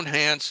my own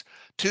hands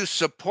to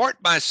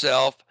support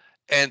myself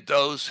and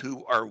those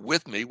who are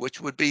with me,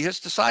 which would be his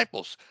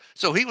disciples.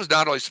 So he was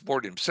not only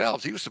supporting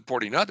himself, he was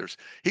supporting others.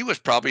 He was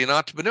probably an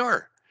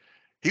entrepreneur.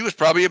 He was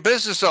probably a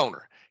business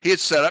owner. He had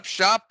set up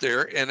shop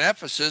there in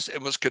Ephesus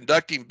and was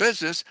conducting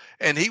business,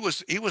 and he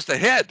was the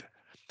head.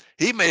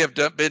 He may have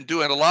been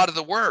doing a lot of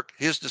the work.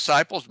 His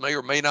disciples may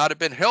or may not have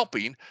been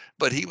helping,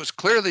 but he was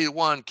clearly the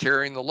one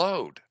carrying the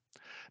load.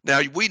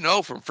 Now, we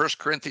know from 1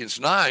 Corinthians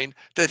 9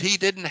 that he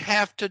didn't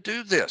have to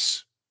do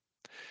this.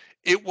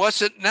 It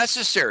wasn't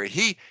necessary.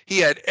 He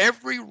had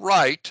every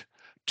right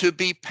to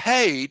be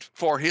paid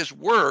for his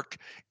work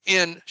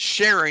in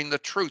sharing the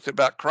truth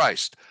about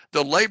Christ.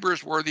 The labor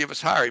is worthy of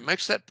his hire. He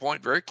makes that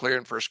point very clear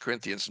in 1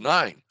 Corinthians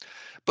 9.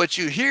 But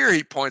you hear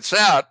he points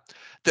out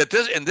that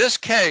in this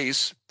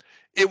case,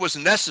 it was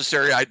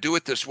necessary I do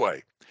it this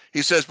way.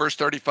 He says, verse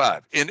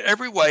 35, in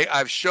every way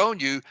I've shown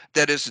you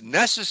that it's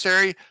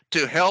necessary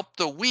to help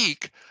the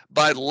weak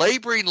by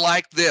laboring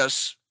like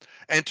this,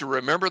 and to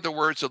remember the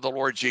words of the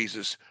Lord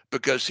Jesus,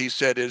 because he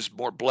said it is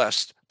more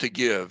blessed to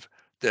give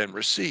than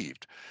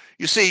received.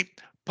 You see,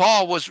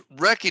 Paul was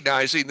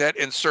recognizing that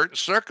in certain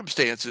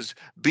circumstances,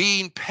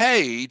 being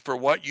paid for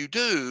what you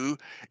do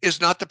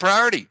is not the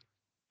priority.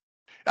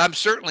 I'm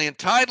certainly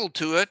entitled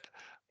to it.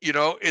 You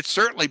know, it's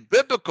certainly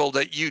biblical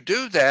that you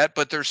do that,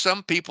 but there's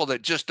some people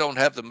that just don't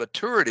have the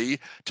maturity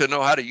to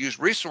know how to use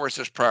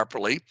resources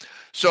properly.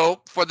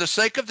 So, for the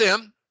sake of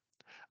them,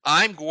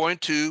 I'm going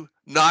to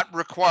not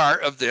require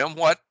of them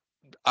what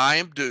I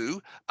am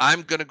due.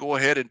 I'm going to go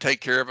ahead and take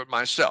care of it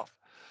myself.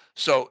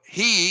 So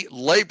he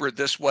labored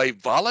this way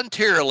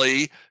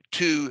voluntarily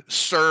to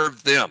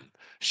serve them,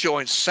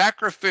 showing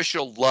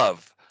sacrificial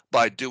love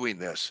by doing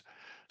this.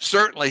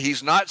 Certainly,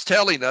 he's not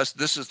telling us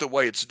this is the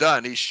way it's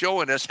done. He's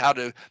showing us how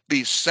to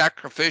be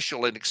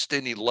sacrificial in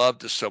extending love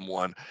to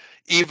someone,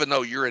 even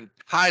though you're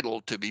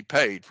entitled to be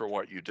paid for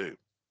what you do.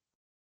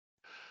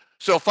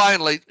 So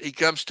finally, he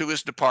comes to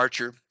his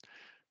departure.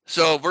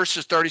 So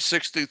verses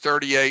 36 through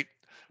 38,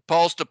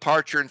 Paul's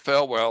departure and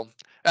farewell.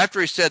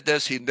 After he said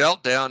this, he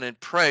knelt down and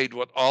prayed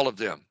with all of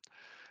them.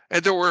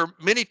 And there were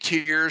many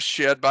tears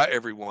shed by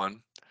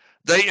everyone.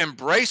 They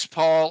embraced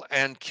Paul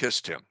and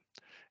kissed him,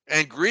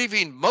 and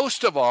grieving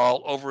most of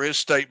all over his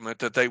statement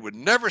that they would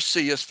never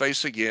see his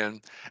face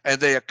again,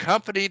 and they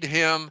accompanied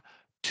him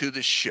to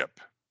the ship.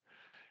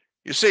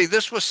 You see,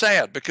 this was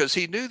sad because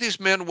he knew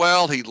these men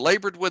well. He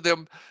labored with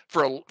them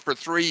for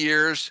 3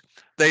 years.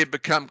 They had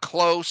become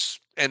close,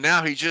 and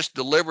now he just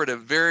delivered a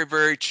very,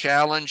 very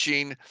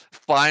challenging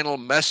final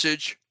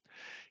message.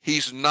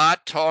 He's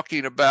not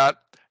talking about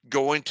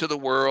going to the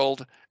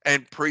world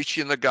and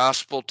preaching the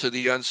gospel to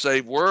the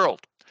unsaved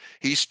world.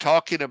 He's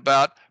talking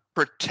about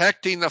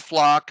protecting the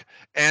flock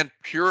and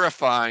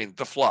purifying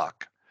the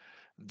flock.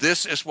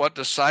 This is what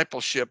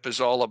discipleship is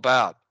all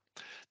about.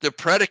 The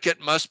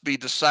predicate must be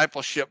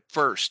discipleship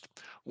first.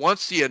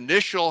 Once the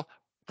initial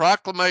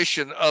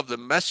proclamation of the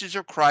message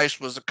of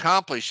Christ was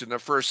accomplished in the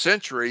first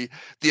century,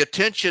 the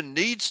attention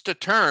needs to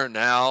turn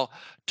now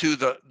to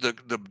the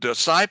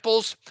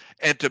disciples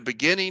and to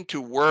beginning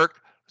to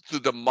work through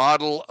the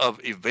model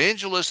of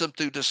evangelism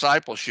through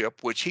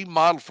discipleship, which he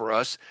modeled for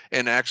us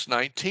in Acts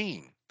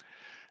 19.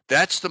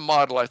 That's the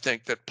model I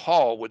think that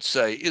Paul would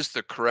say is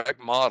the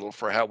correct model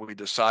for how we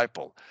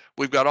disciple.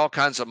 We've got all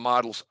kinds of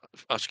models,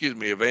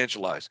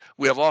 evangelize.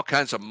 We have all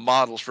kinds of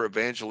models for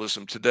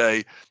evangelism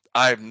today.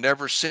 I've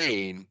never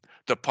seen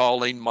the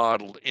Pauline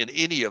model in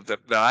any of them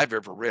that I've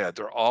ever read.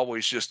 They're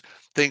always just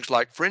things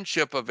like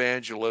friendship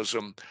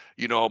evangelism,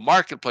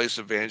 marketplace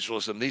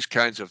evangelism, these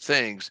kinds of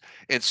things,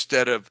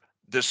 instead of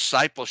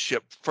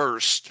discipleship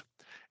first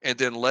and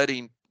then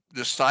letting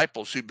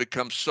disciples who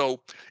become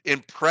so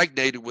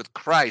impregnated with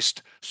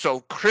Christ, so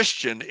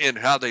Christian in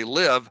how they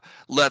live,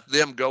 let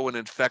them go and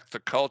infect the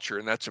culture.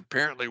 And that's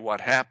apparently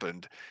what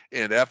happened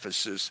in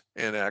Ephesus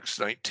in Acts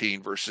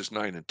 19, verses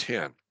 9 and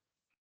 10.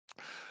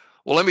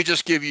 Well, let me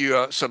just give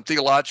you some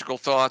theological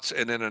thoughts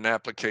and then an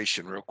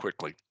application real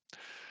quickly.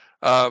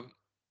 The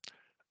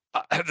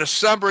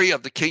summary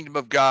of the kingdom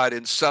of God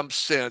in some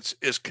sense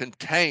is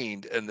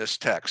contained in this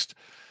text,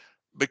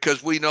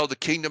 because we know the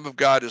kingdom of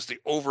God is the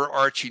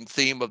overarching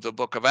theme of the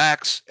book of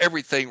Acts.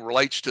 Everything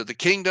relates to the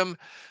kingdom.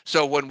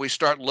 So when we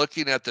start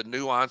looking at the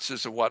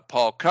nuances of what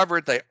Paul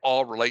covered, they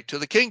all relate to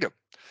the kingdom.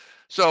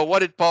 So what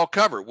did Paul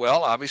cover?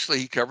 Well, obviously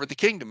he covered the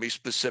kingdom. He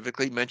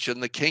specifically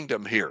mentioned the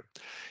kingdom here.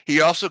 He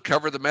also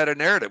covered the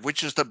meta-narrative,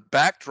 which is the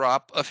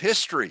backdrop of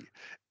history.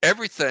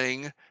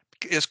 Everything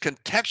is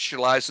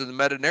contextualized in the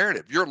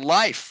meta-narrative. Your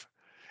life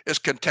is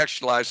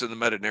contextualized in the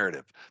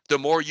meta-narrative. The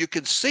more you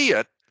can see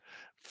it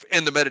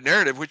in the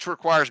meta-narrative, which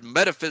requires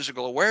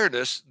metaphysical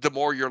awareness, the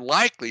more you're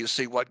likely to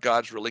see what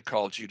God's really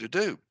called you to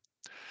do.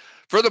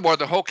 Furthermore,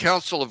 the whole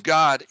counsel of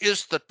God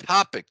is the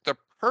topic, the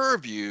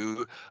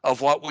purview of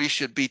what we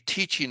should be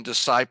teaching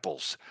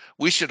disciples.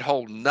 We should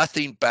hold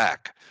nothing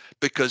back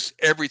because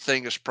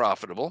everything is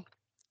profitable.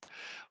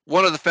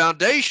 One of the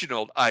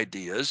foundational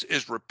ideas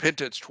is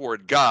repentance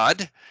toward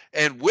God,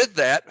 and with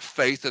that,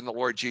 faith in the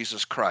Lord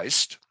Jesus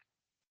Christ.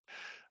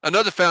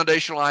 Another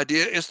foundational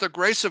idea is the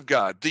grace of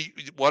God.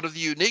 One of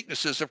the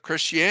uniquenesses of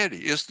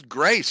Christianity is the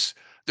grace.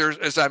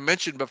 As I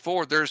mentioned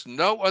before, there's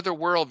no other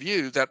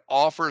worldview that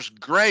offers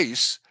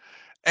grace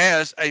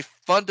as a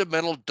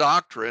fundamental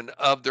doctrine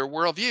of their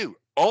worldview.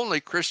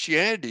 Only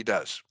Christianity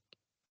does.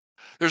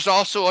 There's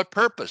also a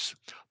purpose.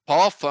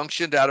 Paul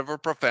functioned out of a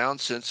profound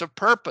sense of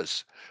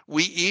purpose.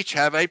 We each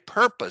have a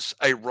purpose,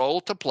 a role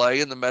to play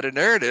in the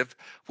meta-narrative,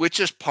 which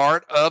is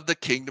part of the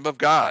kingdom of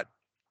God.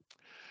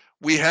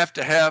 We have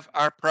to have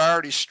our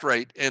priorities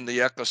straight in the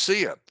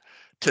ecclesia.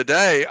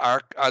 Today,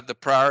 the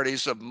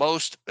priorities of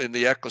most in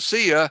the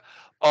ecclesia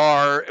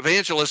are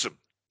evangelism.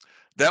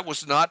 That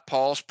was not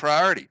Paul's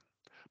priority.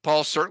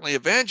 Paul certainly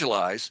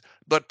evangelized,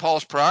 but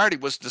Paul's priority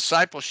was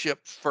discipleship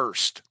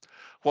first.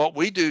 What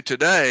we do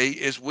today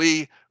is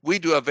we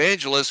do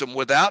evangelism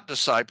without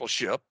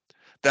discipleship.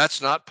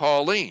 That's not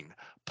Pauline.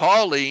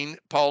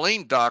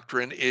 Pauline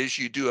doctrine is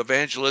you do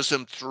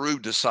evangelism through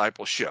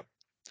discipleship.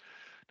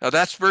 Now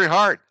that's very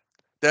hard.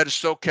 That is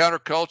so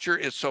counterculture.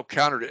 It's so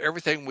counter to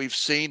everything we've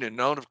seen and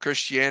known of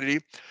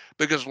Christianity,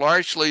 because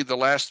largely the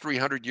last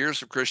 300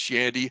 years of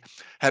Christianity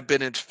have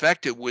been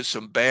infected with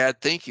some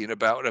bad thinking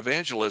about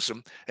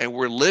evangelism, and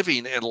we're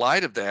living in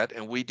light of that,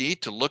 and we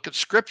need to look at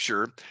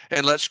Scripture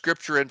and let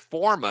Scripture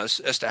inform us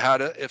as to how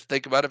to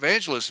think about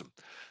evangelism.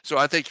 So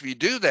I think if you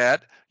do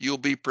that, you'll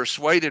be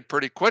persuaded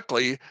pretty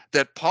quickly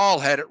that Paul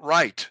had it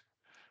right.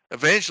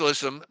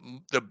 Evangelism,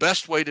 the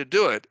best way to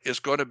do it is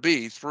going to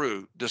be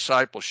through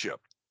discipleship.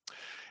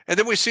 And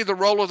then we see the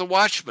role of the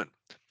watchman.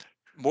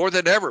 More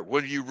than ever,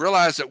 when you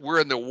realize that we're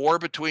in the war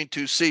between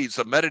two seas,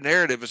 the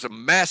meta-narrative is a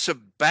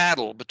massive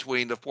battle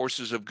between the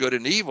forces of good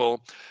and evil,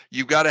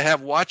 you've got to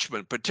have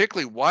watchmen,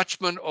 particularly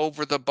watchmen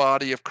over the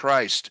body of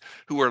Christ,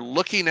 who are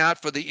looking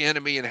out for the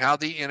enemy and how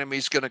the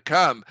enemy's going to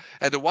come.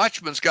 And the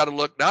watchman's got to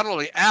look not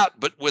only out,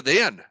 but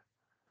within.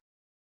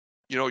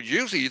 You know,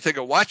 usually you think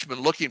a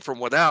watchman looking from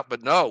without,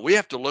 but no, we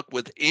have to look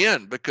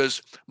within,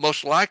 because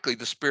most likely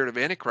the spirit of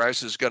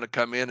Antichrist is going to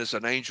come in as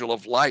an angel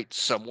of light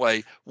some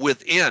way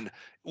within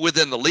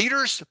the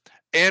leaders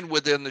and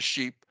within the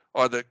sheep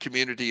or the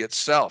community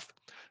itself.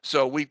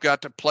 So we've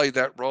got to play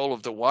that role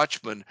of the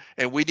watchman,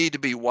 and we need to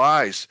be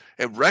wise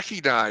and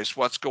recognize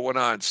what's going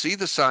on, see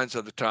the signs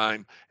of the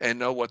time, and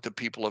know what the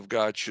people of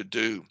God should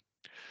do.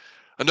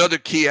 Another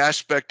key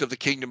aspect of the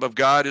kingdom of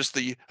God is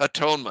the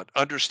atonement,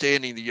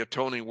 understanding the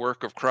atoning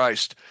work of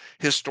Christ.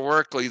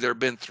 Historically, there have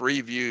been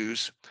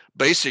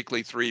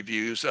basically three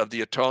views of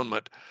the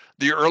atonement.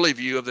 The early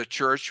view of the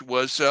church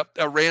was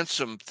a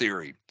ransom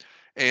theory,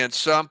 and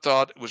some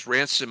thought it was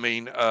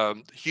ransoming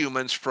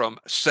humans from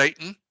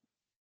Satan.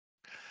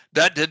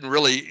 That didn't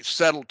really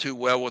settle too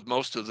well with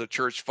most of the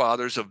church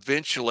fathers.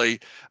 Eventually,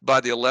 by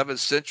the 11th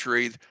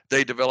century,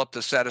 they developed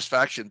the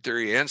satisfaction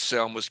theory.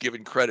 Anselm was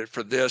given credit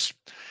for this.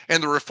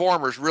 And the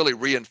reformers really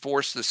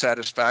reinforced the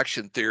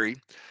satisfaction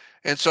theory.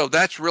 And so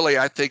that's really,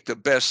 I think, the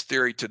best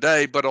theory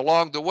today. But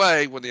along the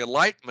way, when the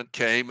Enlightenment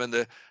came and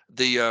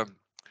the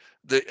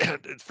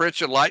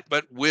French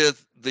Enlightenment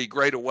with the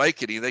Great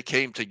Awakening, they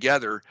came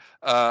together.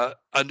 A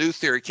new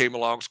theory came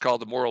along. It's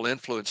called the moral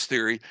influence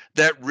theory.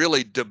 That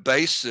really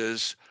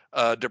debases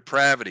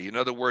depravity. In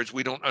other words,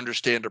 we don't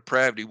understand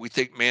depravity. We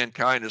think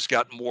mankind has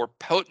got more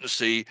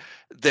potency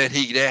than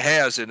he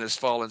has in his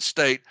fallen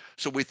state.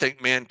 So we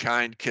think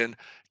mankind can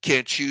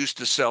choose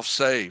to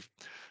self-save.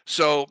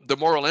 So the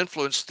moral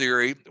influence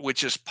theory,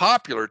 which is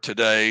popular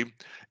today,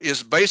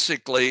 is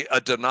basically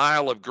a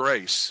denial of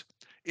grace.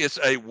 It's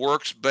a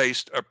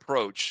works-based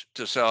approach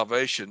to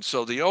salvation.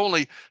 So the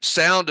only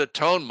sound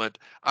atonement,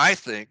 I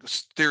think,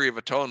 theory of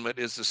atonement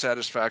is the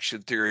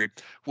satisfaction theory,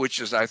 which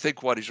is, I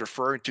think, what he's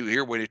referring to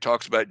here when he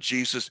talks about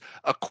Jesus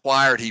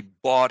acquired, he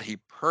bought, he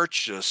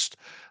purchased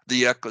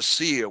the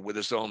ecclesia with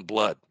his own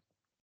blood.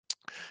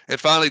 And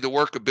finally, the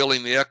work of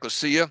building the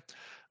ecclesia,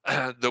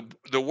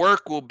 the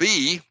work will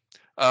be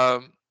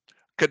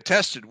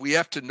contested. We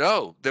have to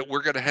know that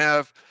we're going to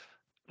have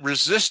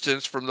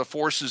resistance from the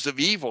forces of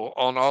evil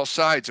on all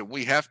sides, and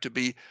we have to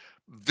be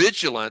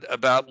vigilant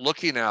about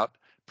looking out,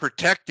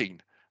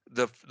 protecting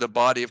the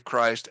body of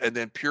Christ, and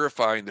then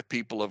purifying the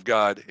people of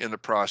God in the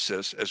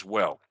process as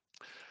well.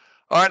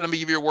 All right, let me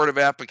give you a word of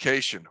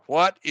application.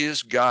 What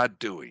is God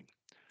doing?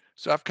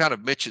 So I've kind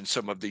of mentioned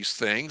some of these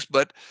things,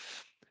 but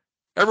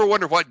ever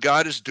wonder what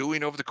God is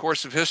doing over the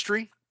course of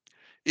history?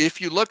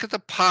 If you look at the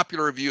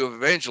popular view of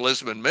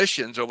evangelism and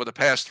missions over the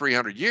past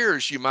 300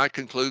 years, you might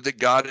conclude that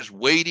God is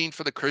waiting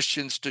for the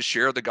Christians to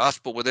share the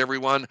gospel with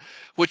everyone,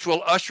 which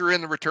will usher in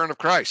the return of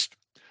Christ.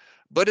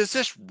 But is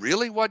this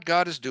really what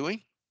God is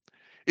doing?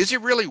 Is he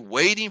really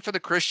waiting for the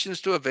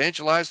Christians to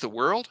evangelize the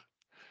world?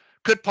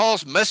 Could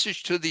Paul's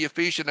message to the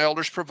Ephesian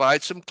elders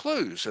provide some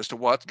clues as to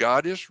what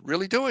God is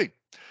really doing?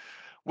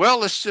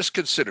 Well, let's just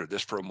consider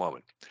this for a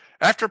moment.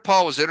 After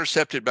Paul was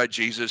intercepted by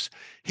Jesus,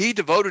 he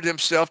devoted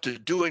himself to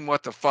doing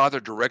what the Father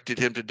directed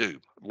him to do,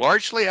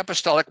 largely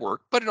apostolic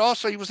work, but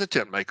also he was a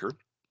tent maker.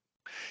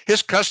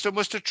 His custom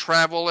was to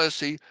travel as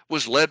he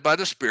was led by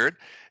the Spirit,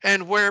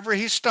 and wherever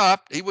he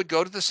stopped, he would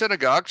go to the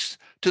synagogues,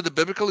 to the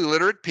biblically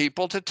literate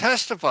people, to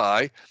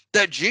testify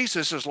that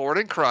Jesus is Lord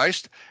and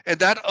Christ, and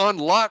that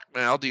unlocked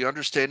now the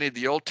understanding of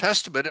the Old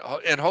Testament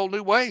in whole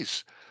new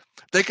ways.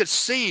 They could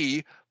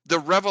see the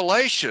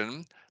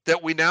revelation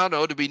that we now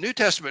know to be New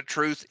Testament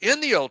truth in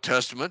the Old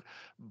Testament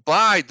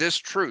by this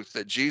truth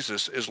that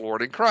Jesus is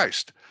Lord and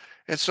Christ.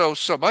 And so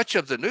much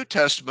of the New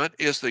Testament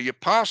is the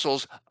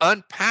apostles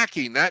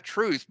unpacking that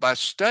truth by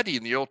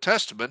studying the Old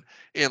Testament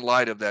in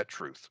light of that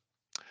truth.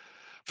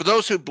 For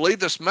those who believe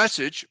this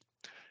message,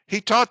 he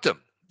taught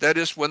them. That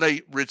is, when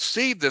they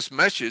received this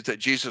message that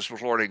Jesus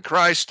was Lord and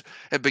Christ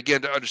and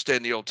began to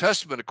understand the Old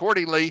Testament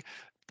accordingly,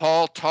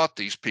 Paul taught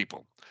these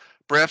people.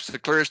 Perhaps the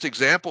clearest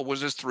example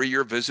was his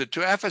 3-year visit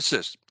to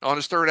Ephesus on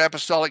his third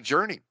apostolic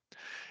journey.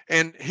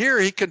 And here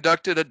he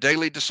conducted a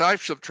daily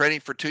discipleship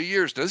training for 2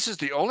 years. Now, this is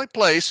the only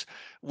place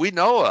we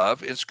know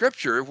of in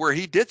Scripture where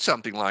he did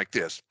something like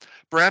this.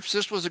 Perhaps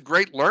this was a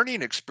great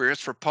learning experience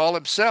for Paul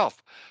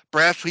himself.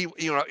 Perhaps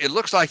it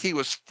looks like he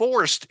was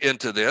forced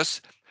into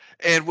this.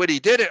 And when he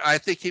did it, I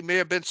think he may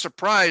have been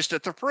surprised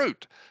at the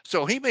fruit.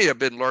 So he may have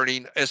been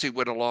learning as he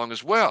went along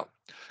as well.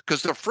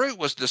 Because the fruit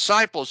was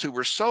disciples who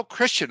were so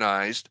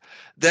Christianized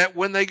that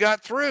when they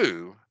got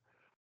through,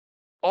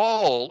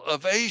 all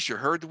of Asia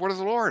heard the word of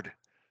the Lord.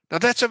 Now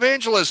that's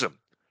evangelism,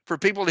 for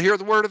people to hear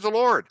the word of the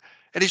Lord.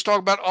 And he's talking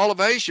about all of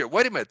Asia.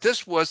 Wait a minute,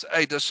 this was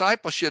a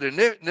discipleship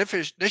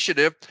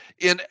initiative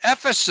in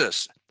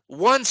Ephesus,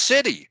 one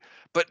city,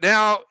 but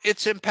now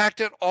it's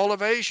impacted all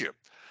of Asia.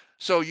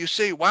 So you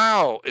see,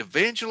 wow,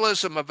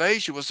 evangelism of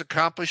Asia was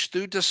accomplished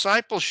through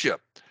discipleship.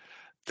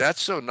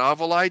 That's a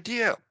novel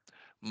idea.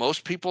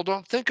 Most people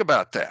don't think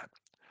about that.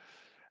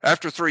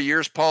 After 3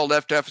 years, Paul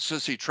left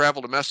Ephesus. He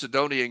traveled to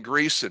Macedonia and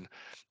Greece,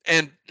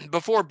 and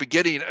before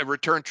beginning a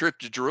return trip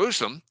to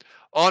Jerusalem,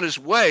 on his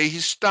way, he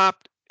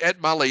stopped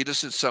at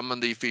Miletus and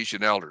summoned the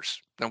Ephesian elders.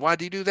 Now, why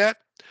did he do that?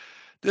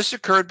 This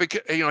occurred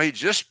because, he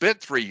just spent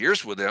 3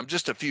 years with them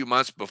just a few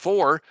months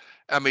before.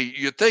 I mean,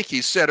 you'd think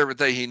he said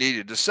everything he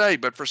needed to say,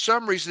 but for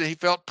some reason he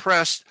felt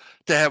pressed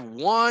to have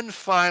one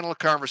final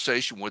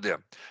conversation with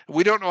them.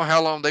 We don't know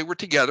how long they were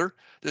together.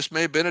 This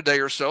may have been a day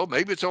or so.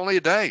 Maybe it's only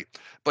a day.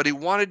 But he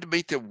wanted to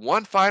meet them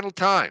one final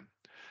time,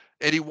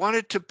 and he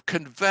wanted to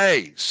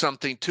convey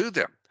something to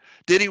them.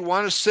 Did he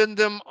want to send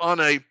them on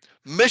a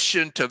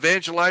mission to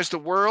evangelize the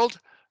world?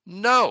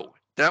 No.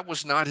 That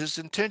was not his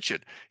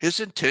intention. His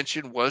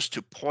intention was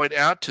to point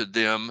out to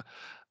them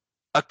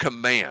a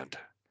command,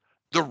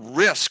 the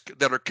risk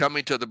that are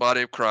coming to the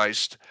body of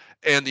Christ,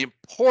 and the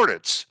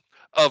importance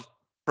of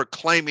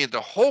proclaiming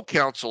the whole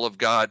counsel of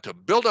God to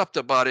build up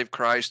the body of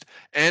Christ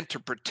and to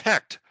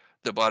protect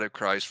the body of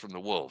Christ from the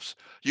wolves.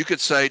 You could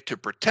say to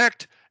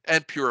protect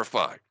and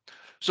purify.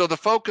 So the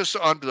focus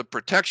on the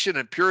protection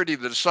and purity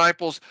of the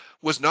disciples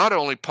was not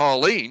only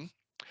Pauline,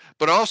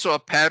 but also a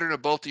pattern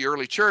of both the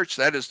early church,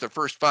 that is the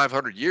first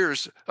 500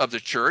 years of the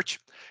church,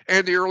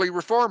 and the early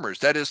reformers,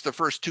 that is the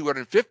first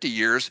 250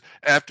 years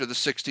after the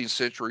 16th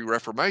century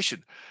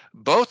Reformation.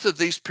 Both of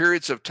these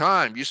periods of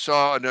time, you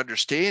saw an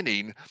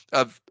understanding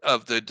of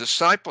the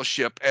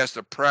discipleship as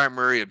the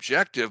primary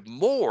objective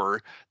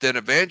more than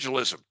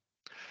evangelism.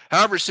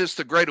 However, since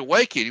the Great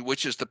Awakening,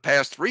 which is the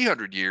past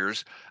 300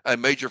 years, a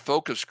major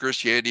focus of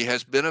Christianity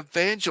has been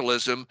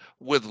evangelism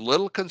with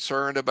little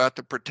concern about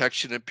the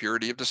protection and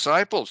purity of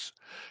disciples.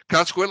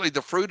 Consequently,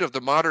 the fruit of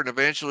the modern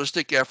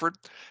evangelistic effort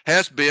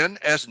has been,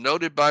 as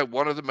noted by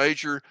one of the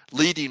major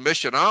leading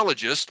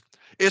missionologists,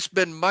 it's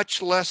been much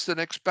less than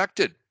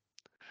expected.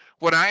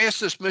 When I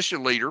asked this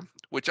mission leader,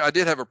 which I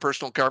did have a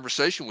personal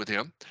conversation with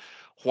him,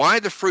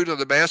 why the fruit of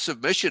the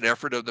massive mission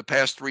effort of the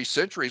past 3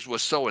 centuries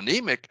was so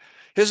anemic,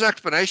 his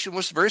explanation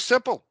was very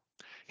simple.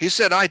 He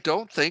said, I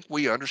don't think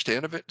we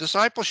understand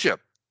discipleship.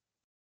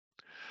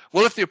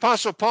 Well, if the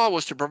Apostle Paul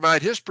was to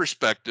provide his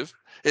perspective,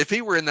 if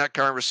he were in that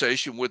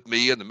conversation with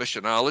me and the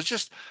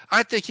missionologist,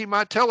 I think he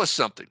might tell us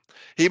something.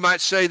 He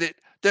might say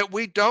that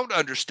we don't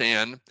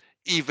understand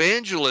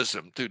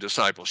evangelism through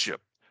discipleship.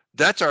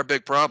 That's our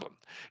big problem.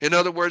 In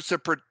other words,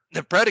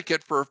 the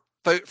predicate for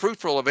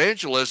fruitful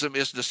evangelism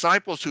is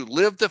disciples who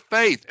live the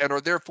faith and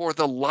are therefore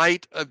the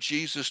light of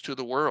Jesus to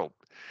the world.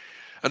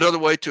 Another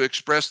way to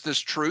express this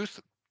truth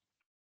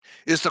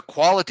is the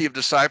quality of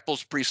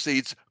disciples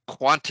precedes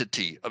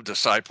quantity of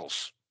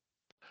disciples.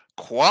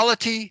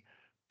 Quality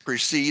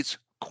precedes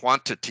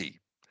quantity.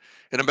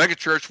 In a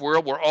megachurch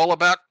world, we're all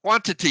about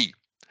quantity.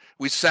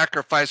 We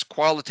sacrifice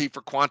quality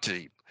for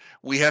quantity.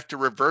 We have to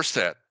reverse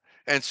that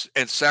and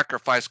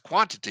sacrifice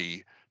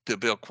quantity to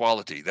build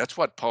quality. That's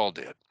what Paul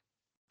did.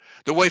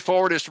 The way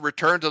forward is to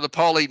return to the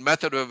Pauline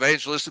method of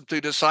evangelism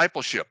through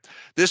discipleship.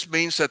 This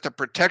means that the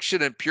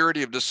protection and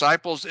purity of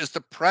disciples is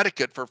the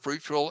predicate for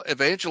fruitful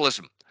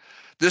evangelism.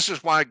 This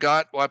is why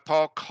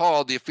Paul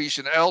called the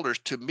Ephesian elders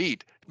to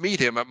meet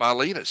him at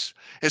Miletus.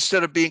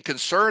 Instead of being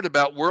concerned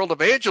about world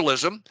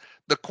evangelism,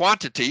 the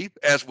quantity,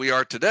 as we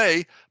are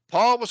today,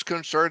 Paul was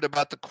concerned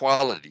about the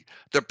quality,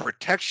 the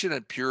protection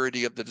and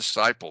purity of the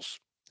disciples.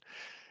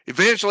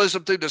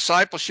 Evangelism through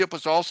discipleship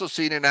was also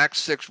seen in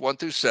Acts 6,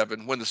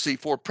 1-7, when the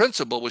C4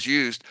 principle was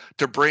used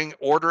to bring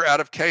order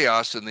out of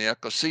chaos in the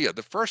ecclesia,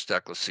 the first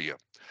ecclesia.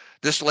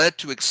 This led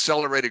to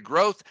accelerated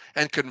growth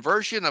and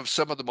conversion of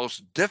some of the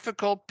most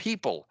difficult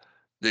people,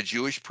 the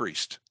Jewish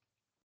priest.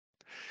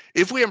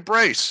 If we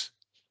embrace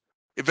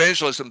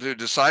evangelism through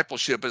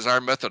discipleship as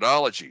our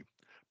methodology,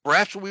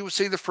 perhaps we would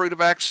see the fruit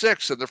of Acts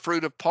 6 and the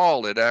fruit of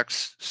Paul in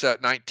Acts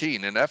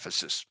 19 in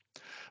Ephesus.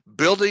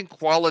 Building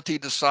quality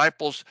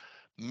disciples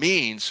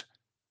means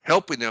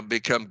helping them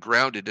become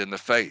grounded in the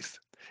faith.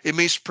 It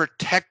means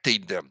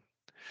protecting them.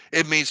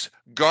 It means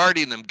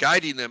guarding them,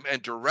 guiding them,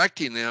 and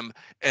directing them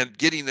and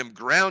getting them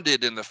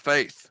grounded in the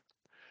faith.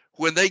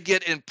 When they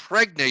get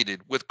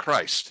impregnated with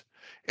Christ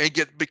and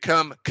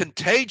become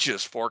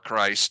contagious for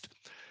Christ,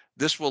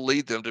 this will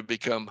lead them to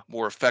become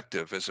more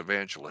effective as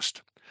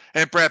evangelists.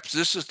 And perhaps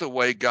this is the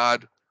way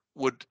God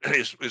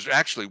is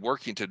actually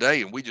working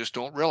today, and we just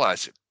don't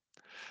realize it.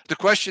 The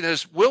question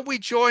is, will we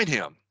join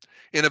him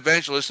in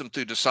evangelism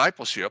through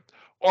discipleship,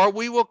 or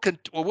will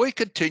we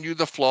continue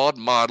the flawed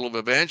model of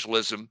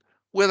evangelism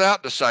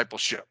without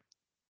discipleship?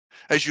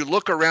 As you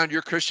look around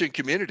your Christian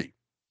community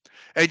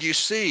and you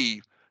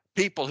see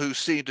people who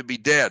seem to be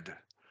dead,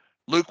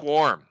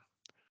 lukewarm,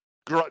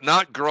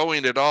 not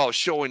growing at all,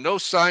 showing no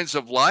signs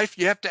of life,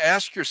 you have to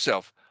ask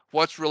yourself,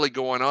 what's really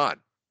going on?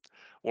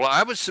 Well,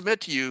 I would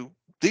submit to you,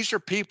 these are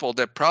people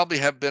that probably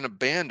have been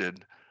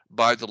abandoned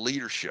by the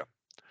leadership.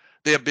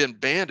 They have been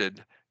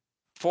abandoned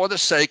for the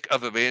sake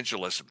of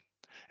evangelism.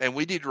 And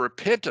we need to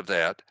repent of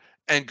that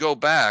and go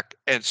back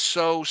and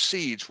sow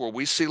seeds where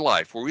we see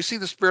life, where we see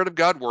the Spirit of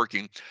God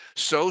working,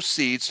 sow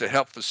seeds to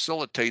help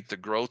facilitate the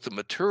growth and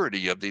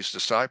maturity of these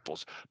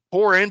disciples.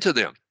 Pour into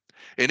them.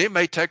 And it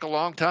may take a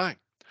long time,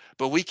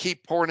 but we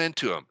keep pouring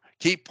into them,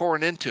 keep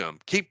pouring into them,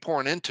 keep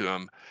pouring into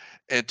them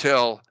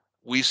until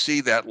we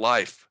see that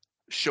life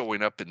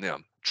showing up in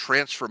them,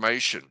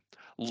 transformation,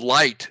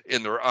 light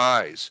in their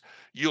eyes.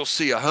 You'll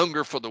see a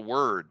hunger for the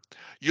word.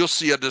 You'll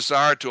see a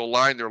desire to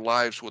align their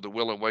lives with the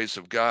will and ways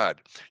of God.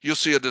 You'll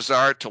see a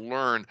desire to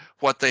learn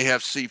what they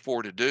have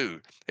C4 to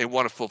do and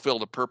want to fulfill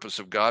the purpose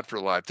of God for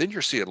life. Then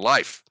you're seeing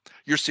life.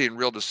 You're seeing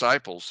real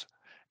disciples.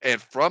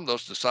 And from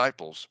those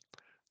disciples,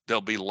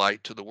 there'll be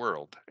light to the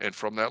world. And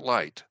from that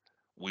light,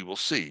 we will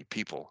see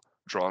people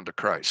drawn to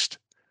Christ.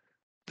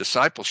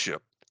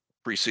 Discipleship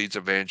precedes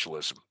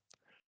evangelism.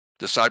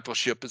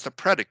 Discipleship is a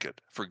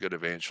predicate for good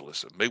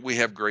evangelism. May we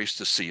have grace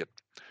to see it,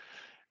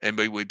 and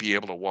may we be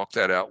able to walk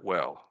that out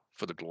well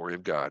for the glory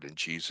of God in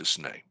Jesus'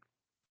 name.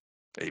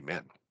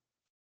 Amen.